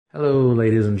Hello,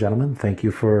 ladies and gentlemen. Thank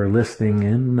you for listening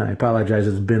in. I apologize.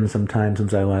 It's been some time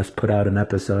since I last put out an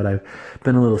episode. I've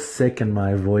been a little sick and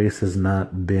my voice has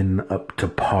not been up to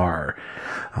par.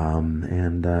 Now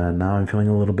I'm feeling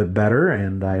a little bit better,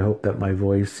 and I hope that my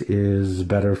voice is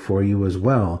better for you as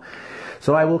well.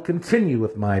 So I will continue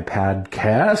with my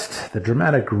podcast, the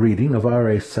dramatic reading of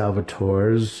R.A.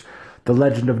 Salvatore's The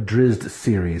Legend of Drizzt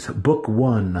series, Book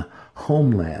 1,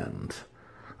 Homeland,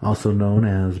 also known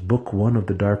as Book 1 of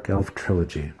the Dark Elf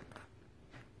Trilogy.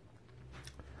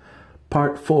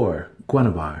 Part 4,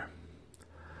 Guinevere.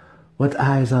 What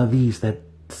eyes are these that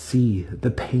see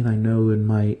the pain I know in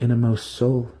my innermost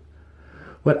soul?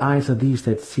 What eyes are these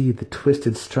that see the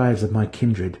twisted strides of my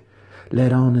kindred,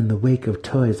 led on in the wake of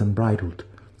toys unbridled,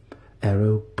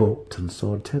 arrow, bolt, and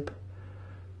sword tip?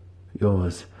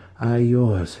 Yours, aye,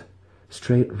 yours,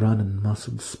 straight run and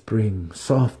muscled spring,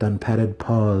 soft unpadded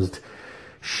paused,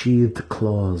 sheathed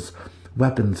claws,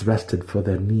 weapons rested for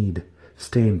their need,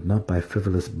 stained not by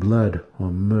frivolous blood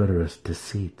or murderous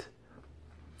deceit.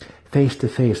 Face to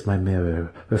face, my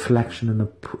mirror, reflection in a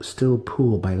still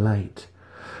pool by light.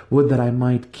 Would that I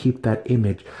might keep that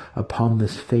image upon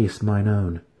this face mine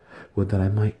own. Would that I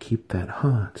might keep that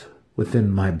heart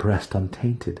within my breast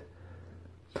untainted.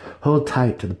 Hold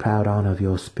tight to the proud honor of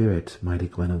your spirit, mighty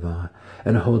Guinevere,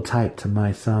 and hold tight to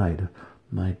my side,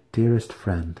 my dearest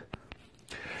friend,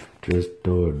 Drizzt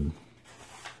Do'Urden.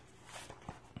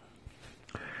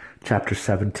 Chapter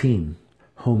 17,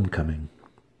 Homecoming.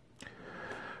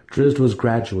 Drizzt was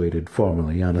graduated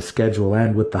formally on a schedule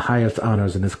and with the highest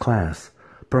honors in his class.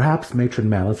 Perhaps Matron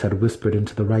Malice had whispered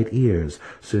into the right ears,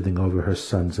 soothing over her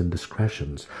son's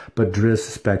indiscretions, but Drizzt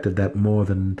suspected that more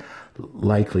than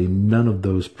likely none of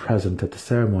those present at the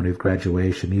ceremony of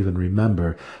graduation even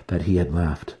remember that he had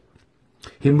left.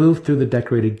 He moved through the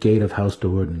decorated gate of House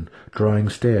Do'Urden, drawing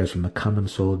stairs from the common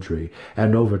soldiery,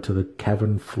 and over to the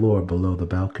cavern floor below the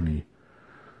balcony.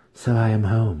 "So I am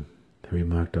home," he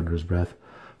remarked under his breath,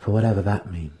 "for whatever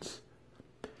that means."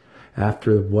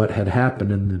 After what had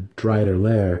happened in the Drider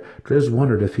lair, Drizzt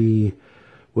wondered if he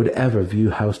would ever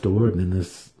view House Do'Urden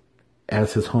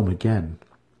as his home again.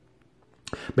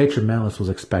 Matron Malice was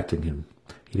expecting him.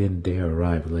 He didn't dare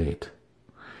arrive late.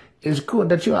 "It's good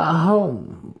that you are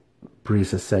home,"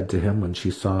 Brisa said to him when she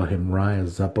saw him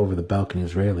rise up over the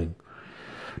balcony's railing.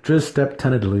 Drizzt stepped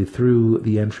tentatively through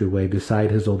the entryway beside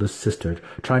his oldest sister,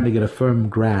 trying to get a firm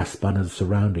grasp on his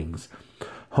surroundings.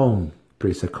 Home,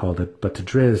 Brisa called it, but to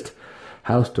Drizzt,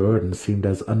 House Do'Urden seemed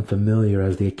as unfamiliar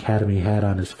as the academy had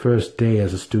on his first day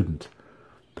as a student.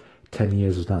 10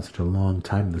 years was not such a long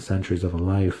time in the centuries of a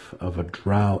life of a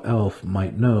drow elf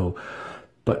might know,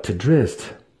 but to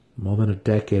Drizzt, more than a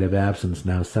decade of absence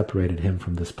now separated him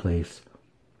from this place.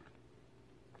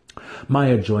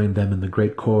 Maya joined them in the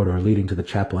great corridor leading to the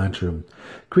chapel anteroom.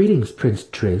 "Greetings, Prince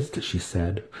Drizzt," she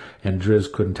said, and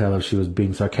Drizzt couldn't tell if she was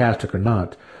being sarcastic or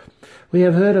not. "We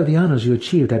have heard of the honors you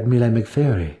achieved at Mille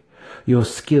McFairy. Your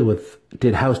skill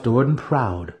did House Do'Urden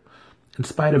proud." In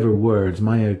spite of her words,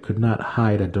 Maya could not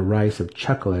hide a derisive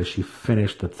chuckle as she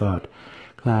finished the thought.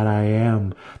 "Glad I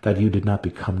am that you did not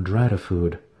become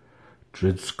Drider-food."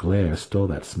 Drizzt's glare stole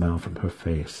that smile from her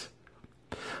face.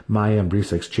 Maya and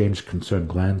Brisa exchanged concerned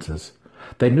glances.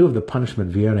 They knew of the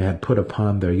punishment Vienna had put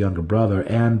upon their younger brother,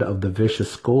 and of the vicious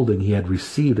scolding he had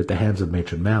received at the hands of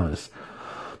Matron Malice.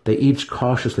 They each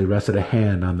cautiously rested a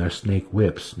hand on their snake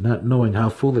whips, not knowing how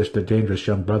foolish their dangerous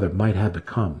young brother might have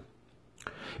become.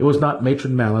 It was not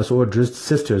Matron Malice or Drizzt's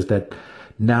sisters that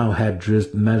now had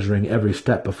Drizzt measuring every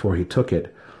step before he took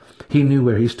it. He knew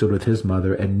where he stood with his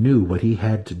mother, and knew what he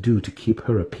had to do to keep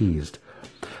her appeased.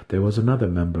 There was another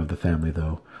member of the family,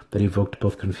 though, that evoked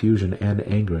both confusion and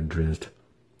anger in Drizzt.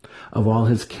 Of all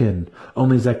his kin,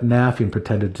 only Zaknaffian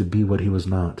pretended to be what he was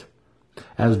not.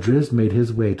 As Drizzt made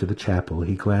his way to the chapel,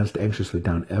 he glanced anxiously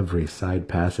down every side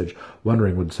passage,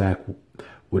 wondering when Zak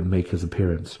would make his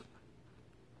appearance.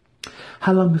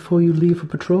 "How long before you leave for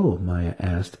patrol?" Maya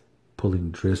asked,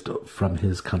 pulling Drizzt from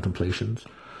his contemplations.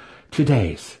 2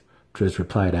 days, Drizzt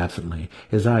replied absently,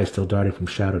 his eyes still darting from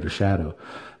shadow to shadow.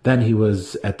 Then he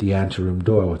was at the anteroom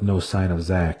door with no sign of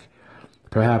Zak.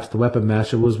 Perhaps the weapon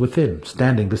master was within,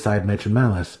 standing beside Matron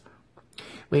Malice.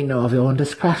 "We know of your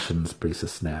indiscretions," Brisa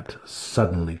snapped,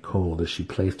 suddenly cold as she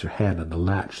placed her hand on the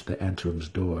latch to the anteroom's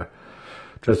door.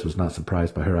 Drizzt was not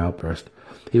surprised by her outburst.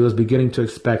 He was beginning to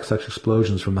expect such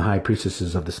explosions from the high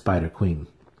priestesses of the Spider Queen.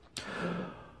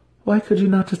 "Why could you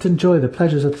not just enjoy the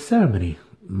pleasures of the ceremony?"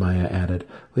 Maya added.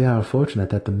 "We are fortunate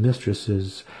that the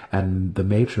mistresses and the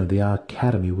matron of the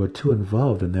academy were too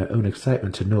involved in their own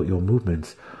excitement to note your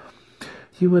movements.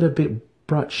 You would have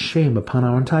brought shame upon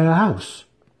our entire house."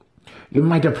 You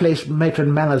might have placed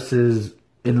Matron Malice's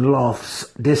in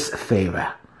Loth's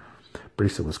disfavour,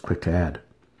 Brisa was quick to add.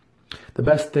 The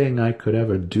best thing I could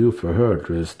ever do for her,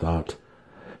 Drizzt thought.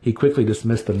 He quickly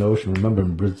dismissed the notion,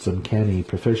 remembering Drizzt's uncanny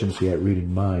proficiency at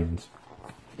reading minds.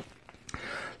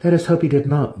 Let us hope he did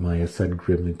not, Maya said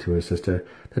grimly to her sister.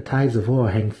 The tides of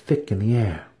war hang thick in the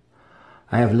air.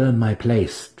 I have learned my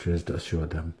place, Drizzt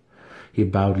assured them. He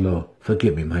bowed low.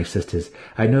 Forgive me, my sisters.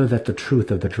 I know that the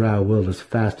truth of the drow world is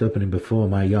fast opening before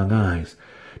my young eyes.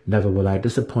 Never will I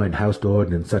disappoint House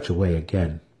Do'Urden in such a way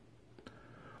again.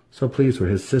 So pleased were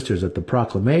his sisters at the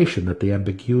proclamation that the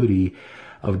ambiguity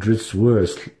of Drizzt's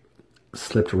words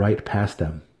slipped right past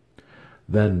them.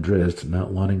 Then Drizzt,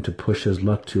 not wanting to push his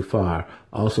luck too far,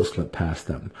 also slipped past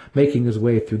them, making his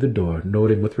way through the door,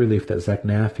 noting with relief that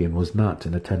Zaknaffian was not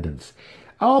in attendance.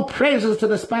 All praises to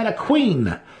the Spider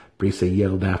Queen! Brisa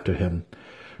yelled after him.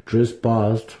 Drizzt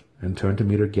paused and turned to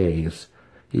meet her gaze.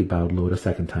 He bowed low a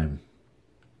second time.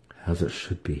 As it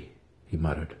should be, he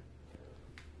muttered.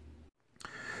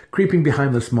 Creeping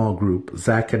behind the small group,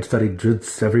 Zack had studied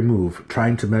Drizzt's every move,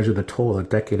 trying to measure the toll a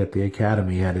decade at the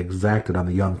academy had exacted on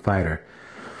the young fighter.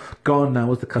 Gone now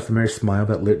was the customary smile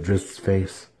that lit Drizzt's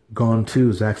face. Gone,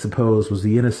 too, Zack supposed, was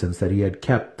the innocence that he had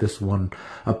kept this one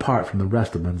apart from the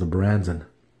rest of Menzoberranzan.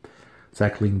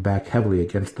 Zack leaned back heavily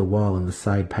against the wall in the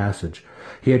side passage.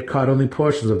 He had caught only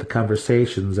portions of the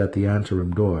conversations at the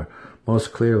anteroom door.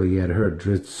 Most clearly he had heard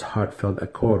Drizzt's heartfelt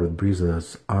accord with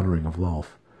Brisa's honouring of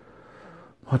Lolth.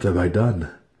 What have I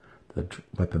done? The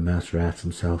weapon master asked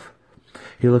himself.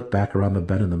 He looked back around the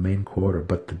bend in the main corridor,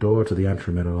 but the door to the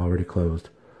anteroom had already closed.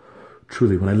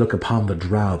 Truly, when I look upon the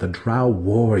drow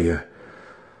warrior,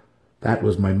 that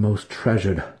was my most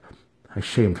treasured. I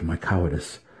shame for my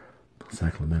cowardice,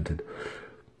 Zack lamented.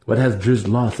 What has Drizzt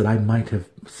lost that I might have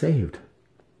saved?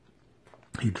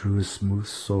 He drew his smooth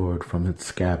sword from its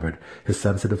scabbard, his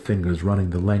sensitive fingers running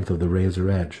the length of the razor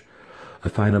edge. A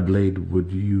finer blade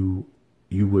would you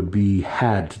would be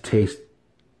had to taste.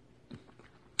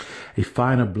 A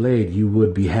finer blade you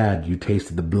would be had you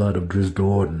tasted the blood of Drizzt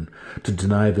Do'Urden, to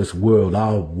deny this world,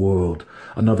 our world,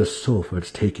 another soul for its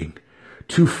taking.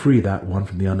 Too free that one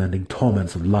from the unending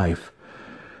torments of life.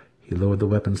 He lowered the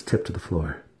weapon's tip to the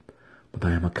floor. But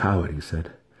I am a coward, he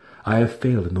said. I have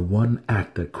failed in the one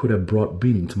act that could have brought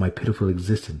meaning to my pitiful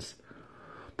existence.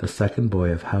 The second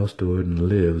boy of House Do'Urden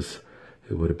lives,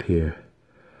 it would appear.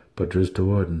 But Drizzt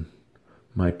Do'Urden,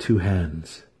 my two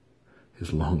hands,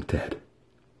 is long dead.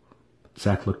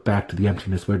 Zack looked back to the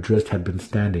emptiness where Drizzt had been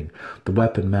standing, the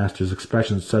weapon master's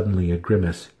expression suddenly a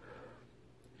grimace.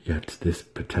 Yet this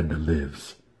pretender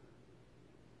lives.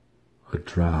 A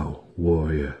drow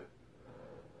warrior.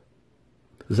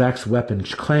 Zack's weapon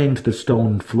clanged to the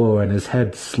stone floor, and his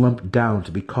head slumped down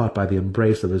to be caught by the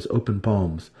embrace of his open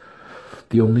palms,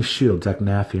 the only shield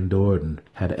Zaknaffian Do'Urden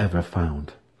had ever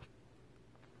found.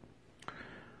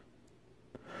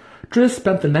 Drizzt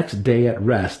spent the next day at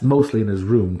rest, mostly in his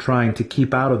room, trying to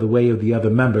keep out of the way of the other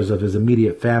members of his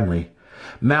immediate family.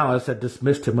 Malice had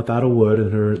dismissed him without a word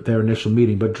in their initial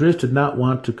meeting, but Drizzt did not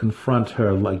want to confront her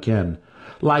again.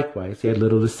 Likewise, he had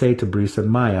little to say to Brisa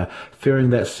and Maya, fearing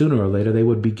that sooner or later they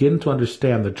would begin to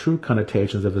understand the true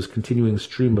connotations of his continuing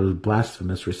stream of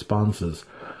blasphemous responses.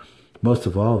 Most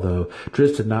of all, though,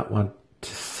 Drizzt did not want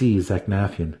to see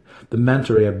Zaknaffian, the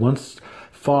mentor he had once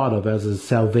thought of as his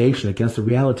salvation against the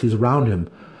realities around him,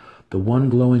 the one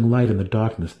glowing light in the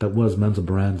darkness that was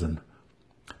Menzoberranzan.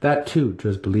 That, too,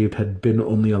 Drizzt believed had been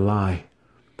only a lie.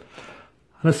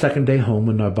 On his second day home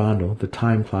in Narbondel, the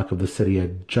time clock of the city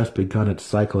had just begun its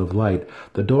cycle of light.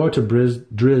 The door to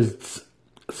Drizzt's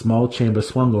small chamber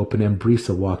swung open, and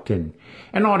Brisa walked in.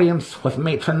 An audience with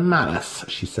Matron Malice,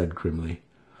 she said grimly.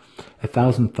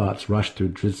 1,000 thoughts rushed through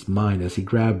Drizzt's mind as he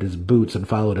grabbed his boots and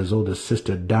followed his oldest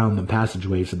sister down the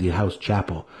passageways to the house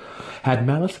chapel. Had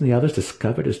Malice and the others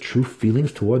discovered his true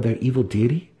feelings toward their evil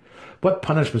deity? What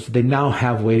punishments did they now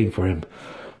have waiting for him?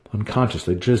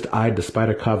 Unconsciously, Drizzt eyed the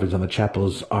spider carvings on the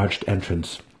chapel's arched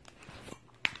entrance.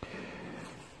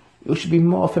 You should be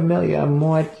more familiar and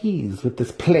more at ease with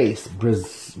this place,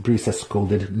 Brisa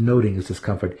scolded, noting his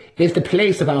discomfort. It is the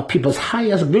place of our people's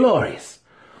highest glories.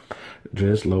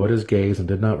 Drizzt lowered his gaze and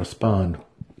did not respond,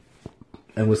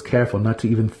 and was careful not to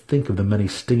even think of the many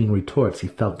stinging retorts he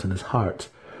felt in his heart.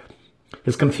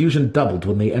 His confusion doubled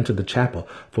when they entered the chapel,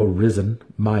 for Risen,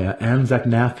 Maya, and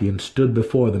Zaknaffian stood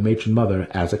before the matron mother,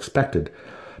 as expected.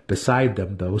 Beside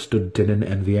them, though, stood Dinnan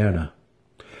and Vienna.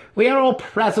 We are all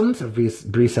present,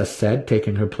 Brisa said,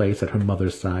 taking her place at her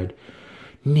mother's side.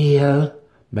 Kneel,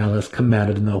 Malice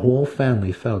commanded, and the whole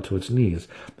family fell to its knees.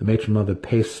 The matron mother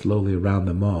paced slowly around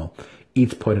them all.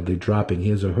 each pointedly dropping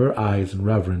his or her eyes in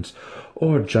reverence,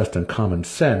 or just in common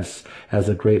sense, as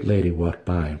the great lady walked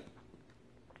by.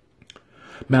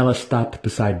 Malice stopped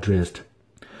beside Drizzt.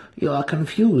 "You are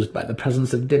confused by the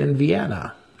presence of Din in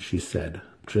Vienna," she said.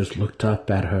 Drizzt looked up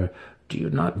at her. "Do you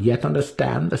not yet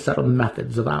understand the settled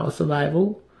methods of our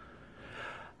survival?"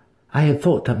 "I had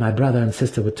thought that my brother and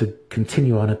sister were to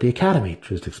continue on at the academy,"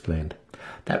 Drizzt explained.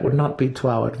 "That would not be to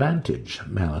our advantage,"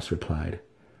 Malice replied.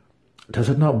 "Does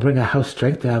it not bring a house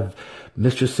strength to have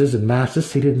mistresses and masters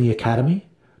seated in the academy?"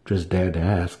 Drizzt dared to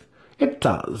ask. "It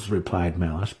does," replied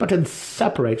Malice, "but it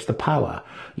separates the power.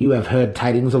 You have heard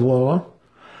tidings of war?"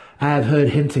 "I have heard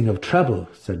hinting of trouble,"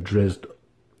 said Drizzt,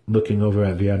 looking over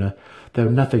at Vienna, though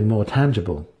nothing more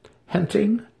tangible.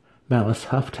 "Hinting?" Malice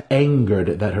huffed,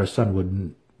 angered that her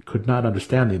son could not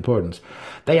understand the importance.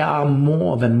 "They are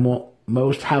more than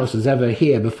most houses ever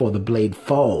hear before the blade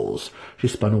falls." She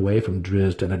spun away from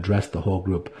Drizzt and addressed the whole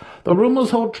group. "The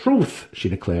rumors hold truth," she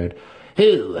declared.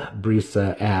 "Who?"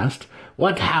 Brisa asked.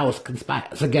 "What house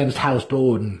conspires against House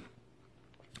Do'Urden?"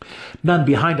 "None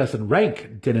behind us in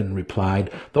rank," Dinan replied,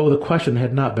 though the question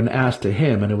had not been asked to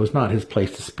him, and it was not his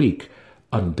place to speak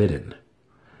unbidden.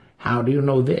 "How do you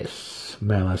know this?"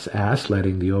 Malice asked,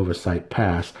 letting the oversight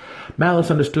pass.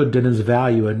 Malice understood Dinan's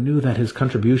value and knew that his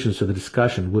contributions to the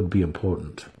discussion would be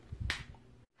important.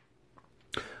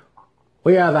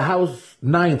 "We are the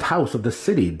ninth house of the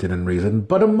city," Dinan reasoned,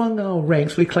 "but among our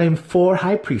ranks we claim 4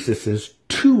 high priestesses,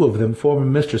 2 of them former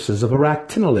mistresses of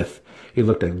Aractinolith." He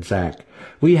looked at Zack.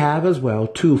 "We have as well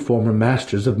 2 former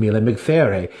masters of Mila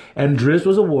Migthere, and Drizzt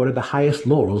was awarded the highest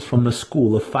laurels from the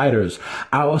School of Fighters.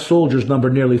 Our soldiers number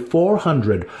nearly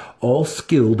 400, all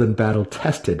skilled and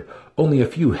battle-tested. Only a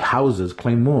few houses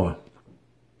claim more."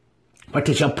 "What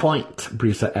is your point?"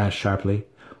 Brisa asked sharply.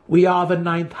 "We are the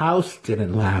 9th house,"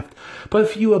 Dinan laughed, "but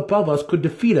few above us could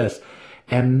defeat us."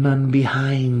 "And none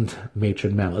behind,"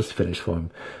 Matron Malice finished for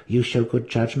him. "You show good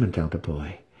judgment, elder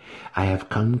boy. I have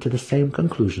come to the same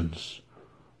conclusions."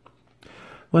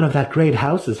 "One of that great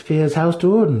houses fears House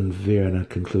Do'Urden," Vienna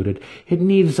concluded. "It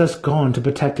needs us gone to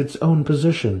protect its own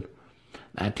position."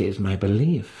 "That is my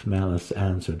belief," Malice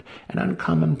answered. "An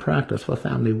uncommon practice for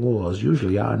family wars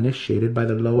usually are initiated by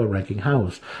the lower-ranking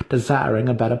house, desiring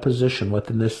a better position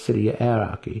within the city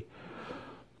hierarchy."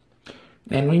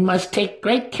 "Then we must take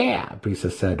great care,"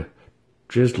 Brisa said.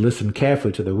 Drizzt listened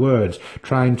carefully to the words,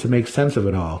 trying to make sense of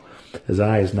it all. His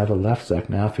eyes never left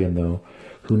Zaknaphian, though,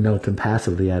 who knelt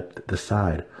impassively at the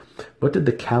side. What did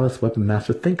the callous weapon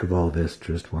master think of all this,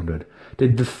 Drizzt wondered.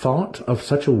 Did the thought of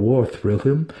such a war thrill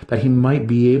him, that he might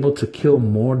be able to kill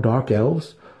more dark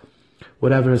elves?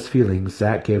 Whatever his feelings,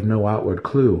 Zack gave no outward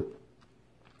clue.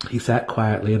 He sat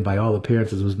quietly and by all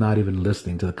appearances was not even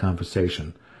listening to the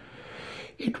conversation.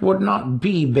 "It would not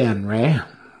be Benre,"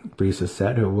 Brisa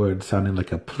said, her words sounding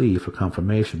like a plea for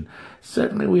confirmation.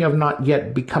 "Certainly we have not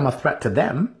yet become a threat to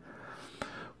them."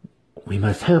 "We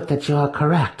must hope that you are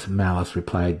correct," Malice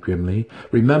replied grimly,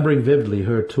 remembering vividly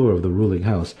her tour of the ruling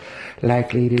house.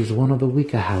 "Likely it is one of the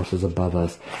weaker houses above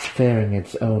us, fearing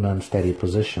its own unsteady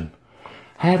position.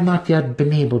 I have not yet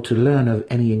been able to learn of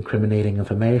any incriminating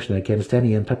information against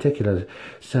any in particular,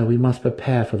 so we must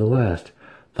prepare for the worst.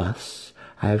 Thus,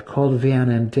 I have called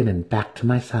Vienna and Dinan back to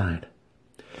my side."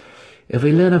 "If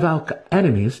we learn of our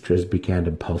enemies," Drizzt began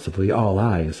impulsively, all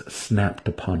eyes snapped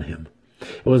upon him.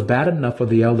 It was bad enough for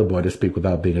the elder boy to speak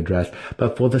without being addressed,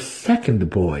 but for the second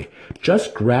boy,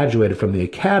 just graduated from the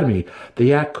academy,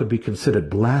 the act could be considered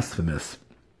blasphemous.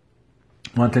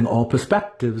 Wanting all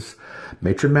perspectives,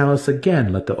 Matron Malice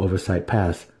again let the oversight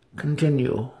pass.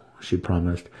 "Continue," she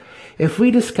promised. "If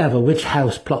we discover which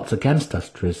house plots against us,"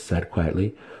 Drizzt said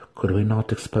quietly, "could we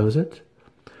not expose it?"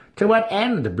 "To what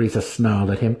end?" Brisa snarled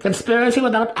at him. "Conspiracy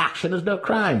without action is no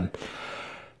crime."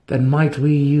 "Then might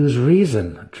we use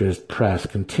reason?" Drizzt pressed,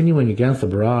 continuing against the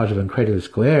barrage of incredulous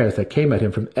glares that came at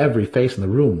him from every face in the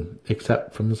room,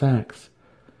 except from Zack's.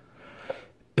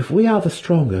 "If we are the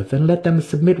stronger, then let them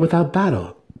submit without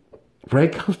battle.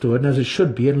 Break House Do'Urden as it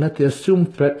should be, and let the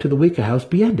assumed threat to the weaker house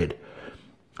be ended."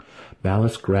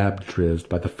 Malice grabbed Drizzt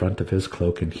by the front of his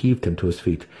cloak and heaved him to his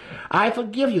feet. "I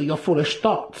forgive you your foolish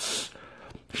thoughts,"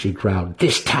 she growled.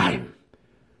 "This time."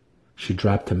 She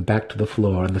dropped him back to the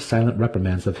floor, and the silent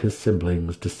reprimands of his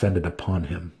siblings descended upon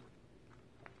him.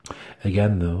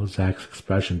 Again, though, Zack's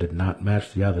expression did not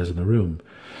match the others in the room.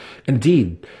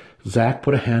 Indeed, Zack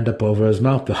put a hand up over his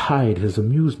mouth to hide his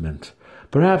amusement.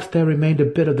 Perhaps there remained a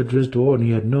bit of the Drizzt Do'Urden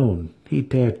he had known. He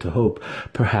dared to hope.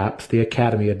 Perhaps the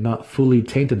academy had not fully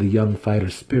tainted the young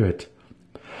fighter's spirit.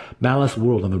 Malice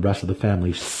whirled on the rest of the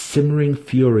family, simmering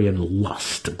fury and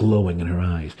lust glowing in her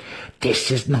eyes.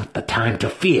 "This is not the time to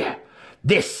fear,"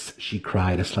 "This," she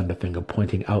cried, a slender finger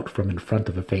pointing out from in front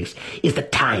of her face, "is the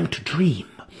time to dream.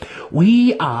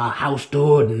 We are House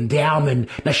Doorn, Daelman,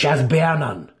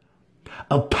 Nashazbernan,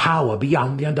 a power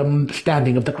beyond the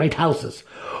understanding of the great houses.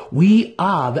 We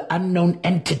are the unknown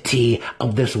entity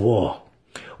of this war.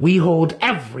 We hold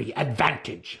every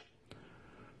advantage."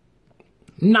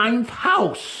 "Ninth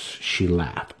house," she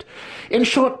laughed. "In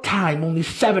short time, only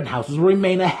 7 houses will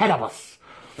remain ahead of us."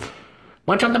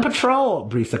 "What's on the patrol?"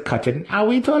 Drizzt cut in. "Are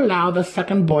we to allow the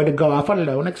second boy to go off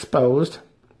alone exposed?"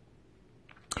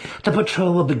 "The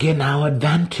patrol will begin our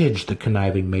advantage," the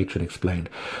conniving matron explained.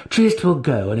 "Drizzt will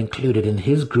go, and included in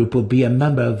his group will be a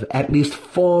member of at least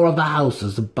 4 of the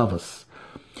houses above us."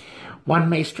 "One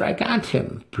may strike at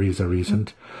him," Drizzt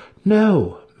reasoned.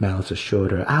 "No," Malice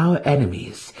assured her. "Our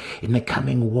enemies in the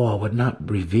coming war would not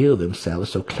reveal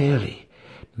themselves so clearly.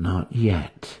 Not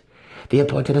yet. The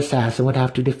appointed assassin would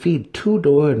have to defeat 2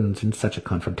 Doorns in such a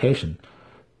confrontation."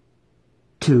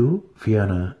 "2?"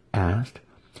 Fiona asked.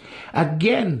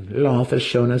 "Again, Loth has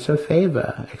shown us her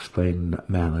favor," explained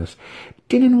Malice.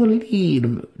 "Dinnan will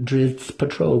lead Drizzt's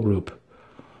patrol group."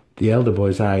 The elder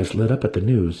boy's eyes lit up at the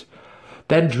news.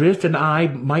 "Then Drizzt and I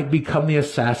might become the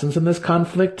assassins in this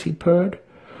conflict?" he purred.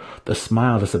 The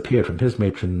smile disappeared from his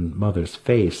matron mother's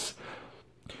face.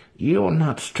 "You will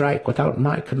not strike without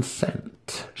my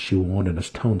consent," she warned in a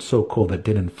tone so cold that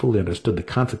Dinnan fully understood the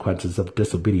consequences of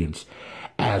disobedience,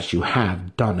 "as you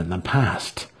have done in the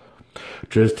past."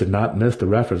 Drizzt did not miss the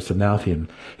reference to Nalthian,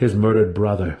 his murdered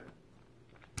brother.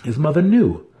 His mother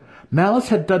knew. Malice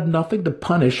had done nothing to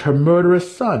punish her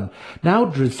murderous son. Now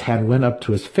Drizzt's hand went up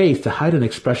to his face to hide an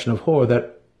expression of horror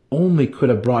that only could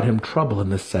have brought him trouble in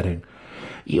this setting.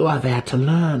 "You are there to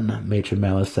learn," Matron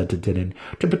Malice said to Dinnan,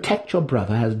 "to protect your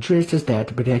brother as Drizzt is there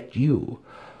to protect you.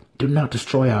 Do not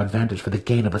destroy our advantage for the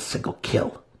gain of a single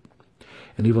kill."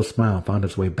 An evil smile found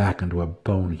its way back into her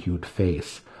bone-hued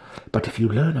face. "But if you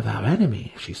learn of our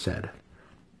enemy," she said.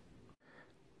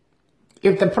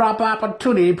 "If the proper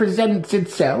opportunity presents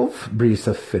itself,"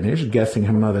 Drizzt finished, guessing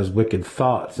her mother's wicked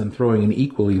thoughts and throwing an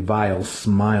equally vile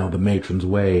smile the matron's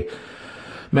way.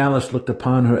 Malice looked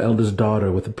upon her eldest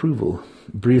daughter with approval.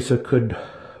 Drizzt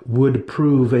would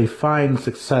prove a fine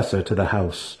successor to the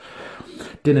house.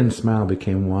 Dinnan's smile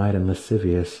became wide and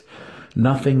lascivious.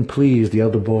 Nothing pleased the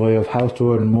elder boy of House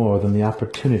Doorn more than the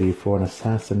opportunity for an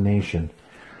assassination.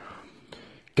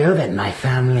 "Go then, my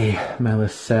family,"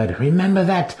 Malice said. "Remember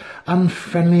that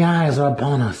unfriendly eyes are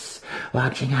upon us,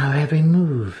 watching our every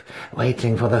move,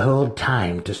 waiting for the whole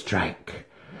time to strike."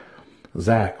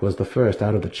 Zack was the first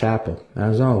out of the chapel,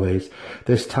 as always,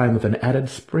 this time with an added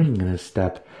spring in his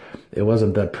step. It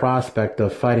wasn't the prospect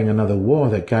of fighting another war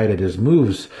that guided his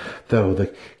moves, though the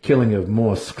killing of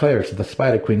more clerics of the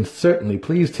Spider Queen certainly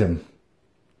pleased him.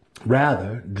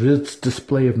 Rather, Drizzt's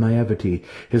display of naivety,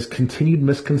 his continued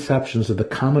misconceptions of the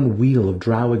common wheel of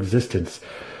drow existence,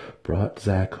 brought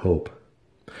Zack hope.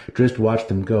 Drizzt watched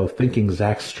him go, thinking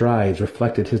Zack's strides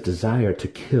reflected his desire to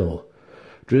kill.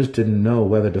 Drizzt didn't know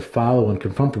whether to follow and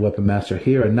confront the Weapon Master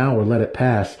here and now or let it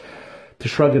pass, to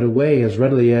shrug it away as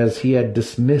readily as he had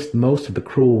dismissed most of the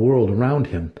cruel world around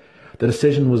him. The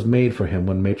decision was made for him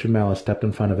when Matron Malice stepped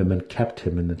in front of him and kept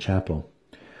him in the chapel.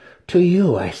 "To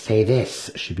you I say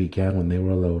this," she began when they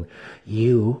were alone.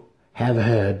 "You have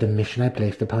heard the mission I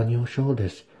placed upon your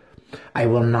shoulders. I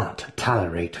will not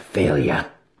tolerate failure."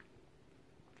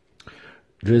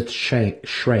 Drizzt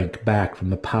shrank back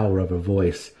from the power of her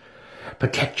voice.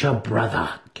 "Protect your brother,"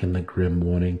 came the grim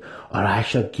warning, "or I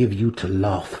shall give you to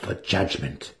Loth for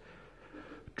judgment."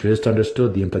 Drizzt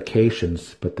understood the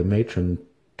implications, but the matron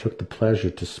took the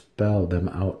pleasure to spell them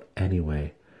out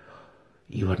anyway.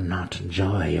 "You would not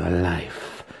enjoy your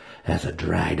life as a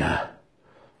Drider."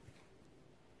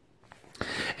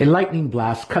 A lightning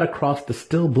blast cut across the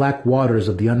still black waters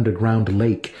of the underground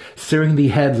lake, searing the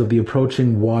heads of the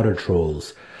approaching water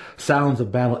trolls. Sounds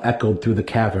of battle echoed through the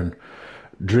cavern.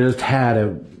 Drizzt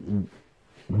had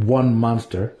one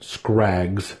monster,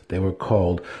 Scrags they were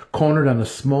called, cornered on a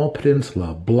small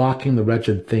peninsula, blocking the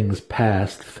wretched thing's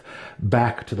path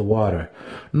back to the water.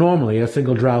 Normally, a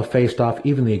single drow faced off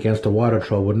evenly against a water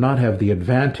troll would not have the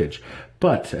advantage,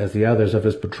 but as the others of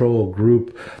his patrol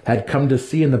group had come to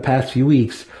see in the past few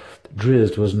weeks,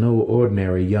 Drizzt was no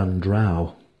ordinary young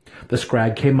drow. The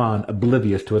Scrag came on,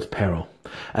 oblivious to its peril.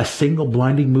 A single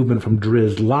blinding movement from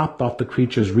Drizzt lopped off the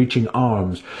creature's reaching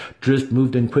arms. Drizzt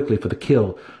moved in quickly for the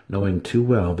kill, knowing too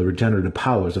well the regenerative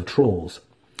powers of trolls.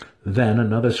 Then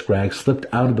another scrag slipped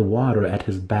out of the water at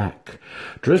his back.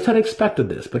 Drizzt had expected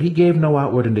this, but he gave no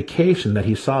outward indication that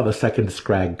he saw the second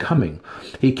scrag coming.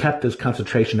 He kept his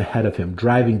concentration ahead of him,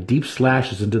 driving deep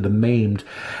slashes into the maimed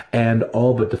and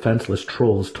all but defenseless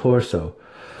troll's torso.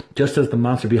 Just as the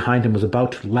monster behind him was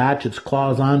about to latch its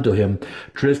claws onto him,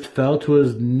 Drizzt fell to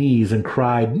his knees and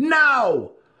cried,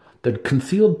 "No!" The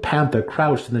concealed panther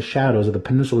crouched in the shadows of the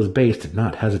peninsula's base did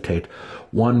not hesitate.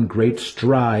 One great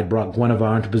stride brought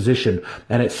Guinevere into position,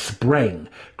 and it sprang,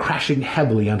 crashing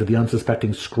heavily onto the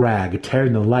unsuspecting scrag,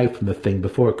 tearing the life from the thing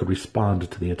before it could respond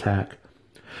to the attack.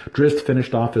 Drizzt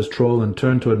finished off his troll and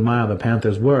turned to admire the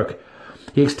panther's work.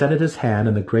 He extended his hand,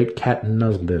 and the great cat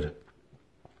nuzzled it.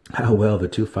 How well the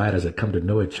two fighters had come to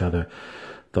know each other,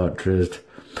 thought Drizzt.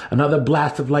 Another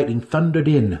blast of lightning thundered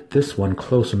in, this one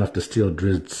close enough to steal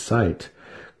Drizzt's sight.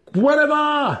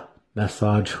 "Guinevere!"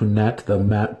 Massage Hunette, the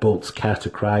Mat Bolt's caster,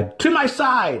 cried. "To my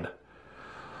side!"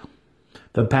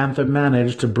 The panther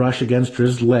managed to brush against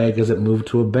Drizzt's leg as it moved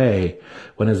to obey.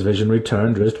 When his vision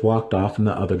returned, Drizzt walked off in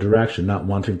the other direction, not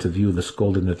wanting to view the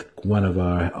scolding that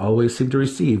Guinevere always seemed to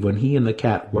receive when he and the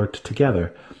cat worked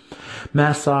together.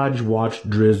 Massage watched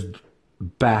Drizzt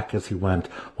back as he went,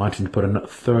 wanting to put a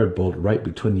third bolt right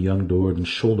between the young Doordan's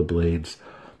shoulder blades.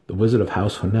 The wizard of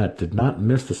House Hunette did not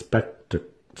miss the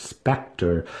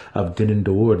spectre of Dinin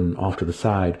Doordan off to the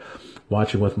side,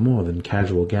 watching with more than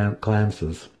casual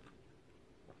glances.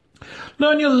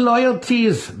 "Learn your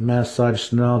loyalties," Massage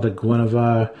snarled at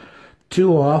Guinevere.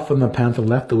 Too often the panther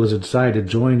left the wizard's side to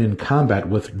join in combat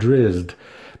with Drizzt.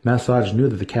 Massage knew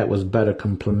that the cat was better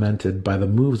complemented by the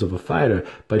moves of a fighter,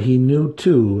 but he knew,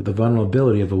 too, the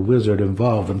vulnerability of a wizard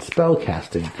involved in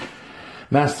spell-casting.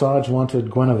 Massage wanted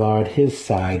Guinevere at his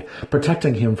side,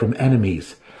 protecting him from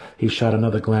enemies. He shot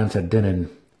another glance at Dinin,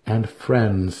 and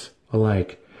friends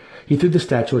alike. He threw the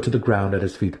statuette to the ground at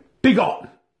his feet. "Begone!"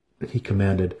 he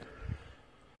commanded.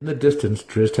 In the distance,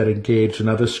 Drizzt had engaged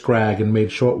another scrag and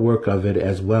made short work of it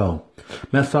as well.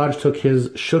 Massage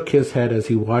shook his head as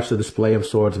he watched the display of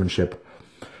swordsmanship.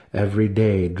 Every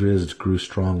day, Drizzt grew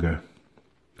stronger.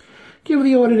 "Give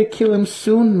the order to kill him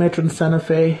soon, Matron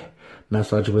Sanafe,"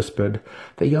 Massage whispered.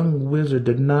 The young wizard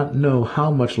did not know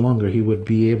how much longer he would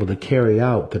be able to carry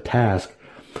out the task.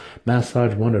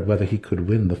 Massage wondered whether he could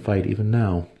win the fight even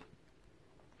now.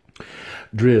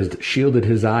 Drizzt shielded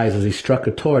his eyes as he struck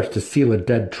a torch to seal a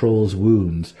dead troll's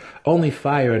wounds. Only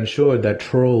fire ensured that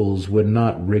trolls would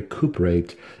not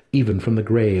recuperate, even from the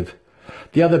grave.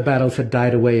 The other battles had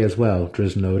died away as well,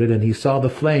 Drizzt noted, and he saw the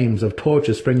flames of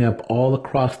torches spring up all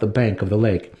across the bank of the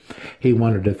lake. He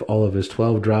wondered if all of his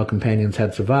 12 drow companions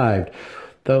had survived,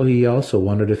 though he also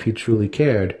wondered if he truly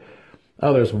cared.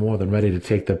 Others were more than ready to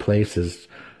take their places.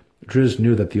 Drizzt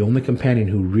knew that the only companion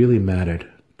who really mattered,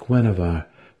 Guinevere,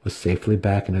 was safely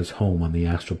back in his home on the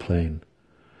astral plane.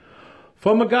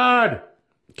 "Form a guard!"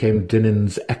 came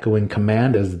Dinin's echoing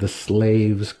command as the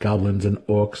slaves, goblins, and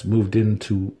orcs moved in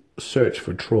to search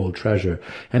for troll treasure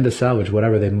and to salvage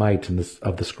whatever they might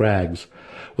of the scrags.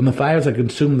 When the fires had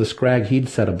consumed the scrag he'd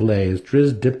set ablaze,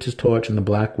 Drizzt dipped his torch in the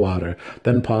black water,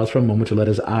 then paused for a moment to let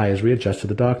his eyes readjust to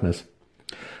the darkness.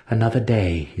 "Another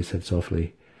day," he said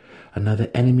softly. "Another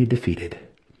enemy defeated."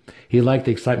 He liked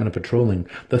the excitement of patrolling,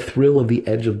 the thrill of the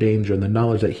edge of danger, and the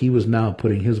knowledge that he was now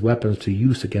putting his weapons to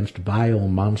use against vile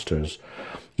monsters.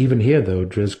 Even here, though,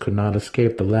 Drizzt could not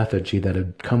escape the lethargy that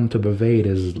had come to pervade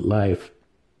his life,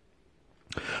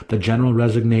 the general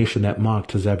resignation that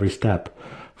marked his every step.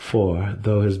 For,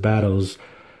 though his battles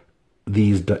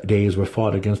these days were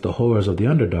fought against the horrors of the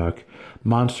Underdark,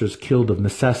 monsters killed of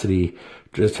necessity,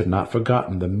 Drizzt had not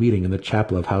forgotten the meeting in the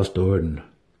chapel of House Doordan.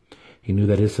 He knew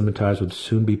that his scimitars would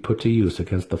soon be put to use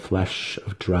against the flesh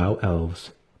of drow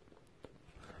elves.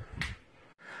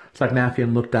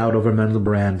 Sagnathian looked out over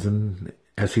Mendelbransen,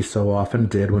 as he so often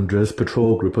did when Drizzt's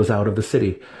patrol group was out of the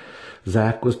city.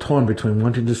 Zack was torn between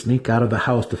wanting to sneak out of the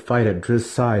house to fight at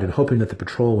Drizzt's side and hoping that the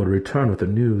patrol would return with the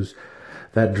news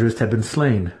that Drizzt had been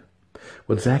slain.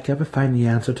 Would Zack ever find the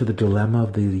answer to the dilemma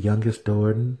of the youngest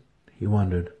Doordan? He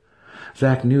wondered.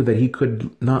 Zack knew that he could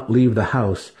not leave the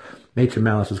house. Matron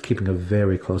Malice was keeping a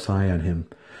very close eye on him.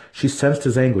 She sensed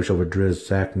his anguish over Drizzt,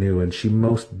 Zack knew, and she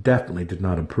most definitely did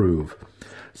not approve.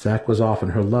 Zack was often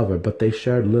her lover, but they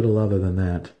shared little other than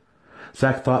that.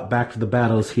 Zack thought back to the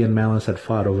battles he and Malice had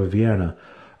fought over Vienna,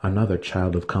 another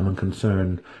child of common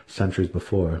concern, centuries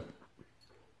before.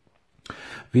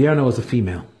 Vienna was a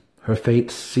female, her fate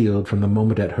sealed from the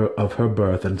moment of her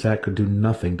birth, and Zack could do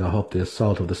nothing to halt the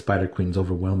assault of the Spider Queen's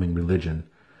overwhelming religion.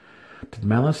 Did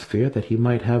Malice fear that he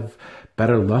might have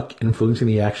better luck influencing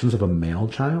the actions of a male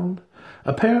child?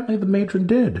 Apparently the matron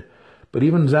did, But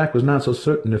even Zack was not so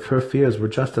certain if her fears were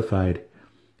justified.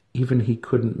 Even he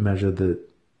couldn't measure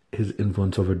his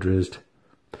influence over Drizzt.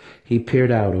 He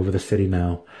peered out over the city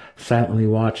now, silently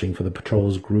watching for the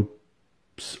patrol's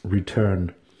group's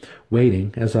return,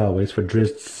 waiting, as always, for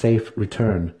Drizzt's safe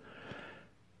return,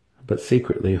 but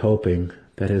secretly hoping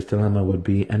that his dilemma would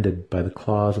be ended by the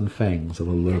claws and fangs of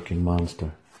a lurking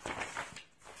monster.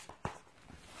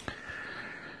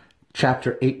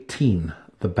 Chapter 18.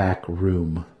 The Back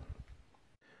Room.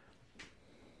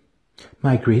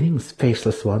 "My greetings,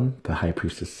 faceless one," the high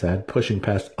priestess said, pushing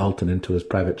past Alton into his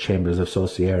private chambers of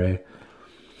Sorciere.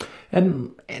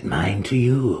 And mine to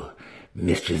you,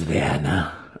 Mistress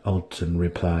Vienna," Alton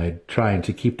replied, trying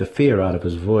to keep the fear out of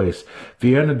his voice.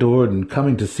 Vienna Do'Urden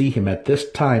coming to see him at this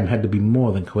time had to be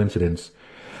more than coincidence.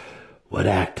 "What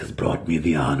act has brought me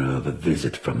the honor of a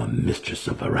visit from a mistress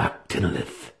of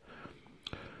Aractinolith?"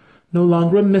 "No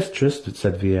longer a mistress,"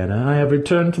 said Vienna. "I have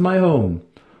returned to my home."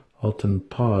 Alton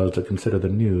paused to consider the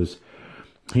news.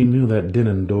 He knew that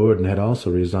Dinin Do'Urden had also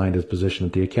resigned his position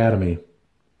at the academy.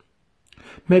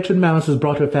 "Matron Malice has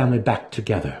brought her family back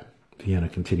together," Vienna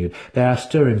continued. "There are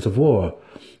stirrings of war.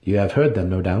 You have heard them,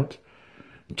 no doubt?"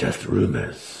 "Just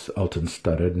rumors," Alton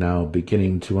stuttered, now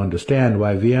beginning to understand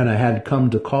why Vienna had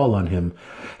come to call on him.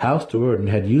 House Do'Urden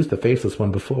had used the Faceless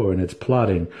One before in its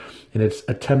plotting, in its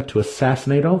attempt to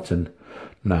assassinate Alton.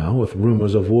 Now, with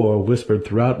rumors of war whispered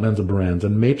throughout Menzoberranzan,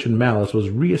 and Matron Malice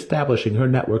was re-establishing her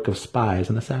network of spies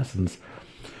and assassins.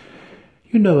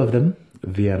 "You know of them?"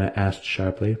 Vienna asked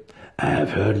sharply. "I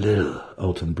have heard little,"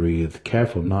 Alton breathed,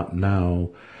 careful not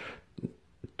now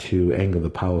to anger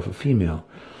the powerful female.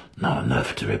 "Not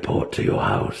enough to report to your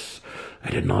house.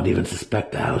 I did not even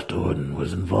suspect the House Do'Urden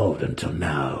was involved until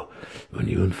now, when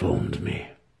you informed me."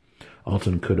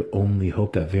 Alton could only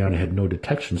hope that Vienna had no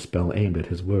detection spell aimed at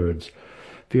his words.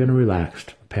 Vienna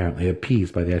relaxed, apparently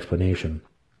appeased by the explanation.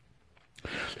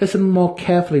 "Listen more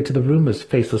carefully to the rumors,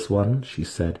 Faceless One," she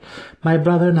said. "My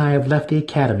brother and I have left the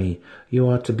academy. You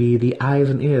are to be the eyes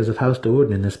and ears of House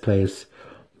Do'Urden in this place."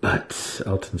 "But,"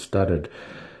 Alton stuttered.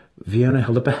 Vienna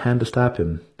held up a hand to stop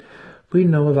him. "We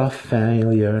know of our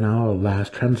failure in our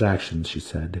last transactions," she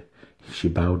said. She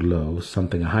bowed low,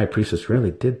 something a high priestess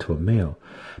rarely did to a male.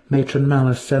 "Matron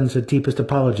Malice sends her deepest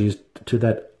apologies to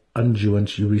that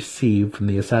unguent you received from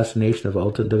the assassination of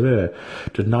Alton Devere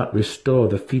did not restore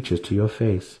the features to your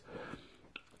face."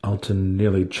 Alton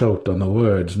nearly choked on the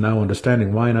words, now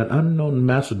understanding why an unknown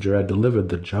messenger had delivered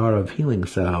the jar of healing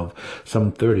salve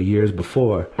some 30 years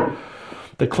before.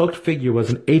 The cloaked figure was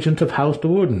an agent of House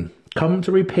Do'Urden, come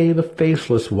to repay the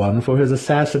Faceless One for his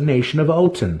assassination of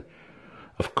Alton.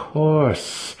 Of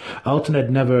course, Alton had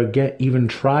never even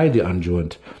tried the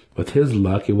unguent. With his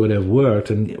luck, it would have worked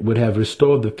and would have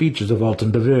restored the features of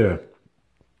Alton Devere.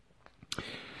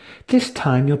 "This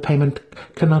time your payment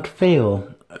cannot fail,"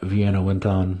 Vienna went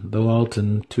on, though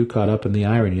Alton, too caught up in the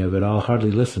irony of it all,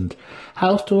 hardly listened.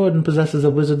 "House Do'Urden possesses a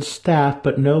wizard's staff,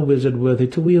 but no wizard worthy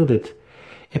to wield it.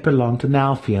 It belonged to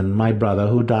Nalfion, my brother,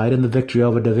 who died in the victory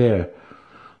over Devere."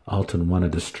 Alton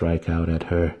wanted to strike out at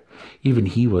her. Even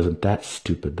he wasn't that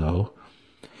stupid, though.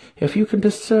 "If you can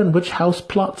discern which house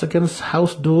plots against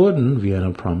House Do'Urden,"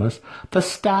 Vienna promised, "the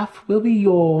staff will be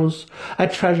yours. A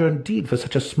treasure indeed for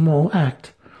such a small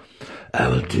act." "I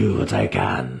will do what I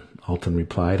can," Alton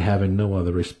replied, having no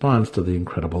other response to the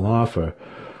incredible offer.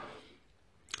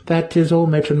 "That is all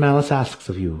Matron Malice asks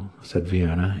of you," said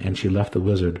Vienna, and she left the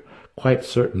wizard, quite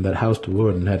certain that House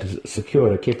Do'Urden had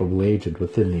secured a capable agent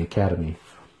within the academy.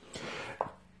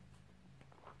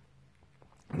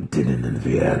 "Dinin and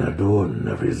Vienna Do'Urden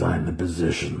have resigned the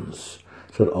positions,"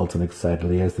 said Alton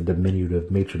excitedly as the diminutive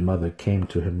matron mother came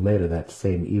to him later that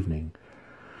same evening.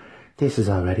 "This is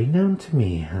already known to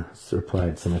me,"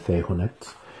 replied Senefe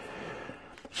Hunet.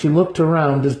 She looked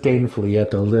around disdainfully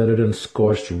at the littered and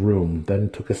scorched room, then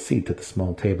took a seat at the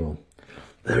small table.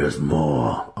 "There is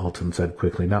more," Alton said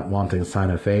quickly, not wanting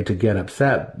Senefe to get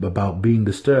upset about being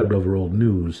disturbed over old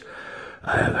news.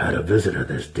 "I have had a visitor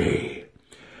this day.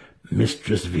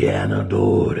 Mistress Vienna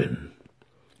Do'Urden."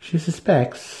 "She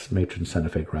suspects," Matron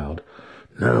Senefe growled.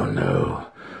 No,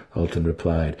 Alton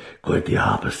replied. "Quite the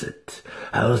opposite.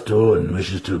 House Do'Urden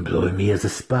wishes to employ me as a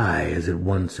spy, as it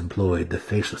once employed the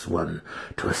Faceless One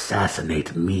to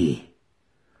assassinate me."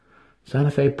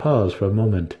 Senefe paused for a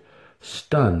moment,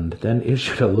 stunned, then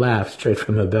issued a laugh straight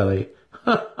from her belly.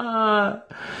 "Ha ha!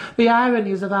 The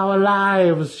ironies of our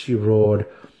lives!" she roared.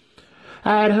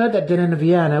 "I had heard that Dinin of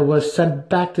Vienna was sent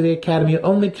back to the academy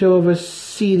only to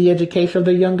oversee the education of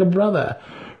their younger brother,"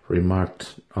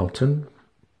 remarked Alton.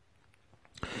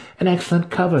 "An excellent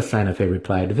cover," Senefe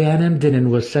replied. "Vienna and Dinin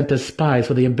were sent as spies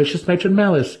for the ambitious Matron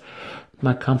Malice."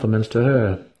 My compliments to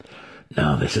her.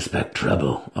 Now they suspect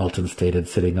trouble, Alton stated,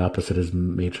 sitting opposite his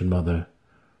matron mother.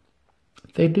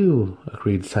 They do,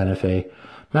 agreed Santa Fe.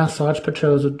 Massage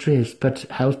patrols with Drizzt, but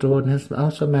House Jordan has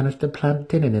also managed to plant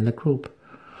Denon in the group.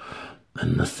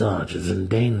 And Massage is in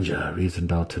danger,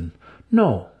 reasoned Alton.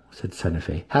 No, said Santa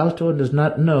Fe. House Jordan does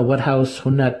not know what House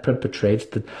Honet perpetrates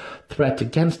the threat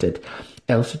against it,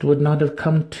 else it would not have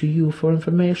come to you for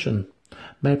information.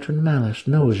 Matron Malice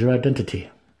knows your identity.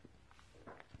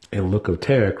 A look of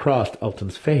terror crossed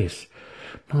Alton's face.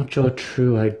 Not your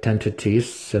true identity,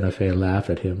 Santa Fe laughed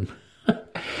at him.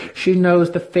 She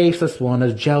knows the faceless one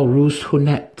as Jalroos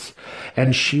Honet,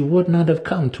 and she would not have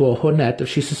come to a Honet if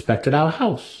she suspected our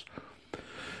house.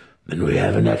 Then we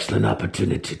have an excellent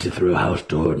opportunity to throw House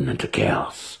Jordan into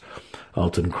chaos,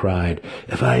 Alton cried.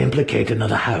 If I implicate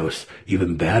another house,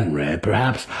 even Banred,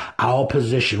 perhaps our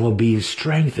position will be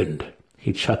strengthened.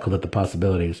 He chuckled at the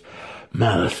possibilities.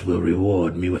 Malice will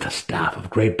reward me with a staff of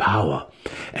great power,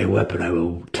 a weapon I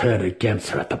will turn against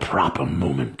her at the proper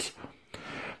moment.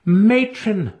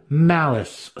 Matron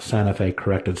Malice, Santa Fe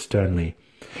corrected sternly.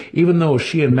 Even though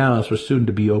she and Malice were soon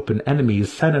to be open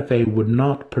enemies, Santa Fe would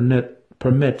not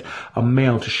permit a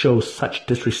male to show such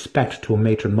disrespect to a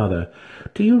matron mother.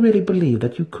 Do you really believe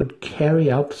that you could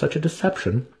carry out such a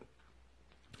deception?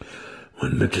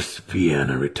 When Mistress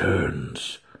Vienna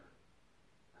returns,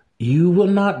 you will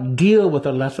not deal with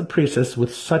a lesser priestess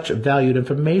with such valued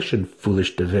information,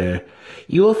 foolish Devere.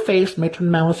 You will face Matron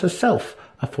Malice herself,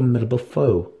 a formidable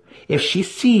foe. If she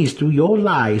sees through your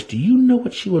lies, do you know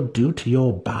what she will do to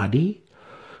your body?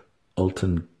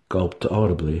 Alton gulped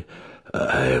audibly.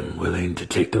 I am willing to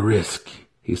take the risk,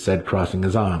 he said, crossing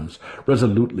his arms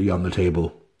resolutely on the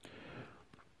table.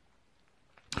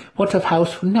 What of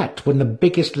House Honet when the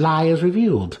biggest lie is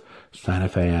revealed? Santa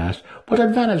Fe asked. What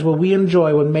advantage will we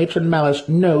enjoy when Matron Malice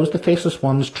knows the faceless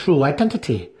one's true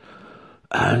identity?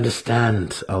 I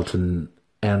understand, Alton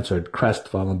answered,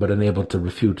 crestfallen but unable to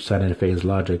refute Santa Fe's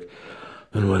logic.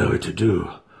 Then what are we to do?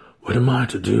 What am I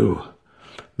to do?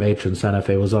 Matron Santa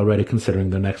Fe was already considering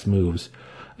their next moves.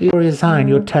 You resign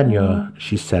your tenure,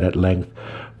 she said at length.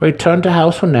 Return to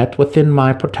House Honet within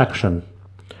my protection.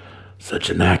 Such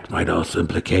an act might also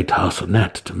implicate House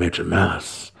Honet to Matron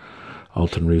Malice,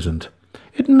 Alton reasoned.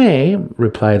 It may,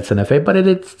 replied Santa Fe, but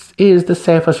it is the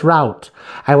safest route.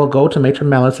 I will go to Matron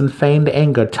Malice in feigned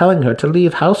anger, telling her to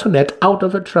leave House Honet out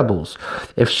of her troubles.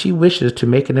 If she wishes to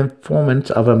make an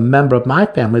informant of a member of my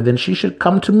family, then she should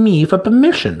come to me for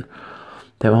permission.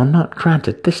 They will not grant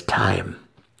it this time.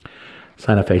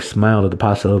 Santa Fe smiled at the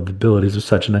possibilities of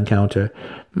such an encounter.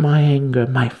 My anger,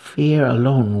 my fear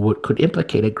alone could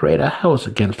implicate a greater house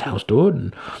against House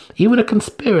Jordan. Even a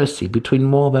conspiracy between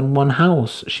more than one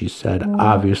house, she said,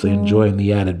 obviously enjoying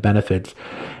the added benefits.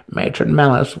 Matron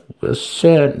Malice will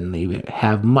certainly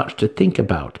have much to think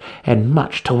about and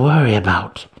much to worry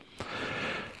about.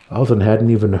 Alton hadn't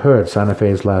even heard Santa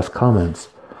Fe's last comments.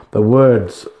 The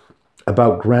words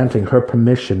about granting her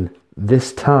permission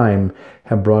this time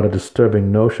had brought a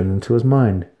disturbing notion into his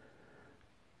mind.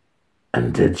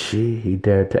 And did she? He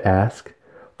dared to ask,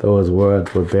 though his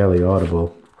words were barely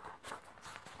audible.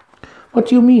 What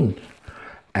do you mean?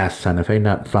 Asked Santa Fe,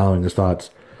 not following his thoughts.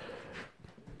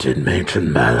 Did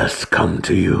Matron Malice come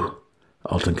to you?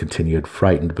 Alton continued,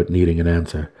 frightened but needing an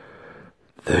answer.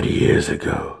 30 years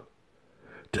ago,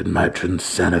 did Matron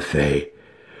Santa Fe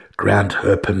grant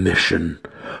her permission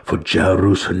for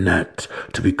Jalroos Honet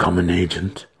to become an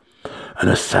agent, an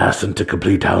assassin to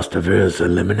complete House Devere's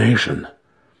elimination?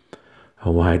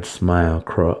 A wide smile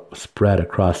spread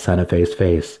across Santa Fe's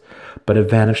face, but it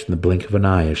vanished in the blink of an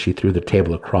eye as she threw the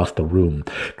table across the room,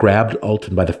 grabbed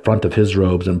Alton by the front of his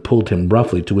robes, and pulled him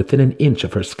roughly to within an inch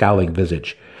of her scowling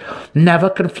visage.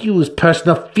 Never confuse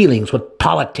personal feelings with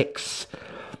politics.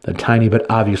 The tiny but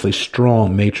obviously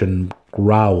strong matron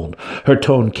growled, her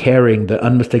tone carrying the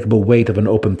unmistakable weight of an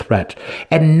open threat.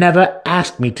 And never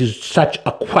ask me to such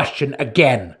a question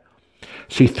again.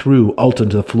 She threw Alton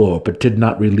to the floor, but did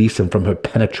not release him from her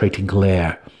penetrating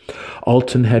glare.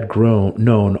 Alton had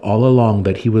known all along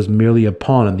that he was merely a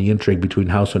pawn in the intrigue between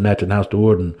House Honet and House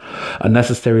Jordan, a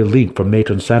necessary link for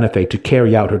Matron Santa Fe to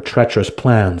carry out her treacherous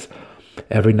plans.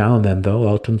 Every now and then, though,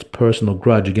 Alton's personal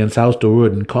grudge against House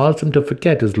Jordan caused him to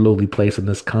forget his lowly place in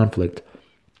this conflict.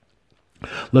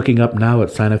 Looking up now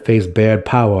at Santa Fe's bared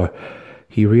power,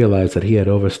 he realized that he had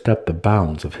overstepped the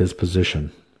bounds of his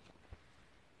position.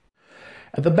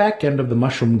 At the back end of the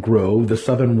mushroom grove, the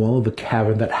southern wall of the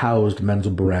cavern that housed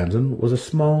Menzel Baranzan was a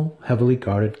small, heavily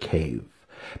guarded cave.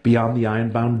 Beyond the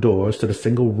iron-bound doors stood a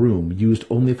single room used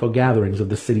only for gatherings of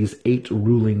the city's 8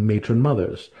 ruling matron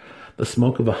mothers. The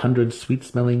smoke of 100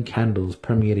 sweet-smelling candles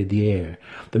permeated the air.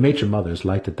 The matron-mothers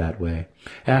liked it that way.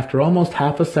 After almost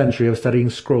half a century of studying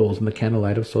scrolls in the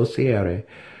candlelight of Saussure,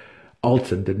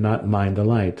 Alton did not mind the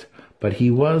light, but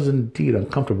he was indeed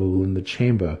uncomfortable in the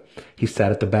chamber. He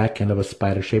sat at the back end of a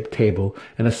spider-shaped table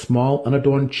in a small,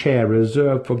 unadorned chair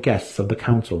reserved for guests of the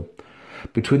council.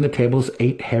 Between the table's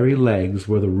 8 hairy legs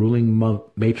were the ruling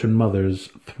matron-mothers'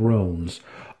 thrones,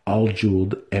 all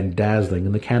jeweled and dazzling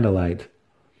in the candlelight.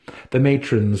 The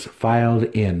matrons filed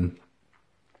in,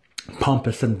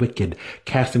 pompous and wicked,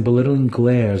 casting belittling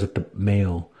glares at the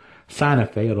male. Santa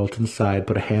Fe, at Alton's side,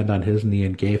 put a hand on his knee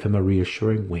and gave him a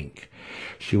reassuring wink.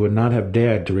 She would not have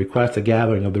dared to request a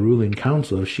gathering of the ruling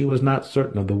council if she was not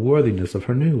certain of the worthiness of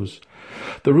her news.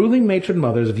 The ruling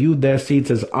matron-mothers viewed their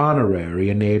seats as honorary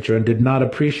in nature and did not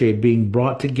appreciate being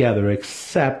brought together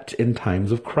except in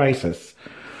times of crisis.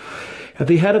 At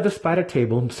the head of the spider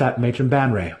table sat Matron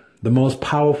Banray, the most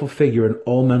powerful figure in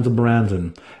all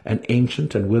Menzoberranzan, an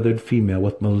ancient and withered female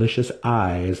with malicious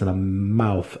eyes and a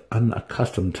mouth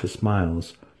unaccustomed to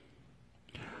smiles.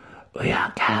 "We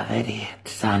are gathered here,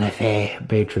 Santa Fe,"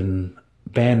 Matron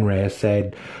Banray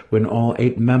said, when all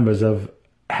 8 members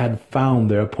had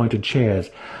found their appointed chairs.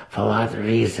 "For what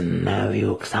reason have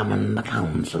you summoned the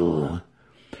council?"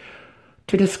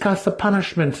 "To discuss the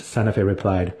punishment," Santa Fe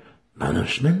replied.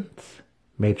 "Punishment?"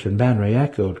 Matron Banray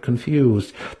echoed,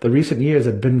 confused. The recent years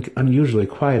had been unusually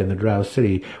quiet in the Drow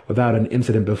city, without an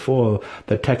incident before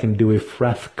the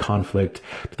Tekken-Dewey-Freth conflict.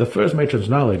 To the first matron's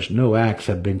knowledge, no acts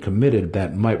had been committed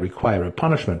that might require a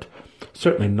punishment,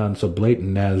 certainly none so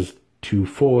blatant as to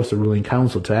force the ruling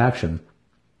council to action.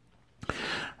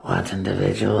 "What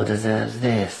individual deserves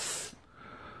this?"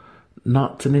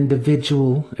 "Not an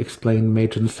individual," explained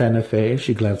Matron Santa Fe.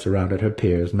 She glanced around at her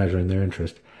peers, measuring their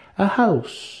interest. "A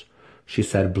house," she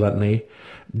said bluntly.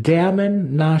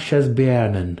 "Damen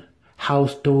Nashesbjernen,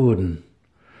 House Doden."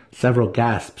 Several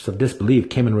gasps of disbelief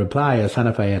came in reply, as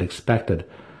Santa Fe had expected.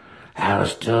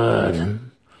 "House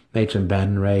Doden?" Matron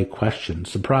Banray questioned,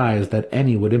 surprised that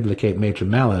any would implicate Matron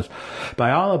Malice.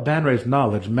 By all of Banray's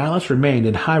knowledge, Malice remained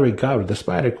in high regard with the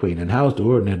Spider Queen, and House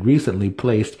Doden had recently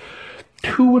placed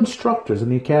 2 instructors in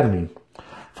the academy.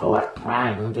 "For what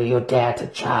crime do you dare to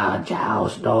charge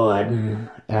House Doden?"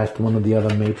 asked one of the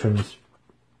other matrons.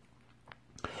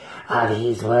 "Are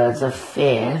these words of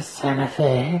fear, Santa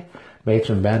Fe?"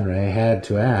 Matron Banray had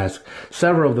to ask.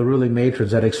 Several of the ruling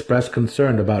matrons had expressed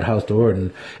concern about House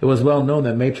Doden. It was well known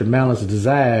that Matron Malice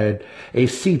desired a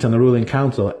seat on the ruling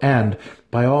council, and,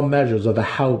 by all measures of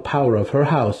the power of her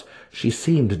house, she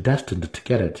seemed destined to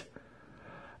get it.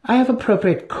 "I have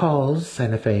appropriate cause,"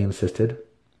 Santa Fe insisted.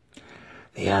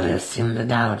 "The others seem to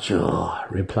doubt you,"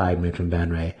 replied Matron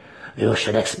Banray. "You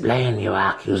should explain your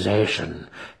accusation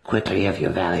quickly if you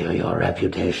value your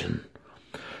reputation."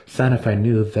 Santa Fe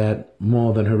knew that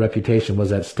more than her reputation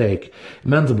was at stake.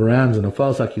 In Menzoberranzan, a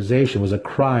false accusation was a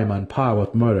crime on par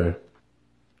with murder.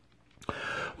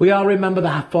 "We all remember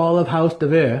the fall of House de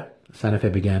Vere," Santa Fe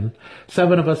began.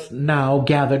 7 of us now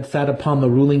gathered sat upon the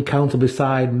ruling council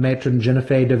beside Matron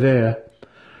Jennifer de Vere.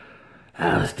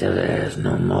 "House de Vere is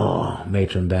no more,"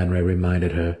 Matron Banray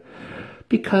reminded her.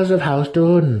 "Because of House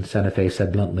Doden," Santa Fe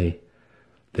said bluntly.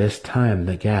 This time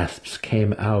the gasps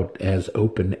came out as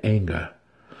open anger.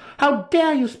 "How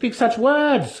dare you speak such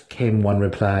words?" came one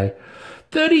reply.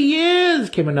 30 years,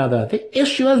 came another. "The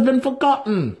issue has been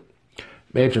forgotten."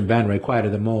 Matron Banray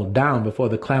quieted them all down before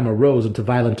the clamor rose into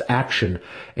violent action,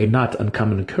 a not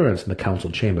uncommon occurrence in the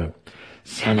council chamber.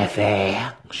 "Santa Fe,"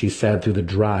 she said through the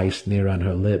dry sneer on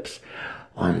her lips,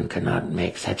 "one cannot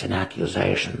make such an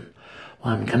accusation.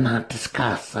 One cannot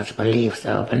discuss such beliefs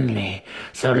openly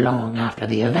so long after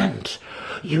the event.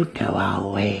 You know our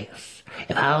ways.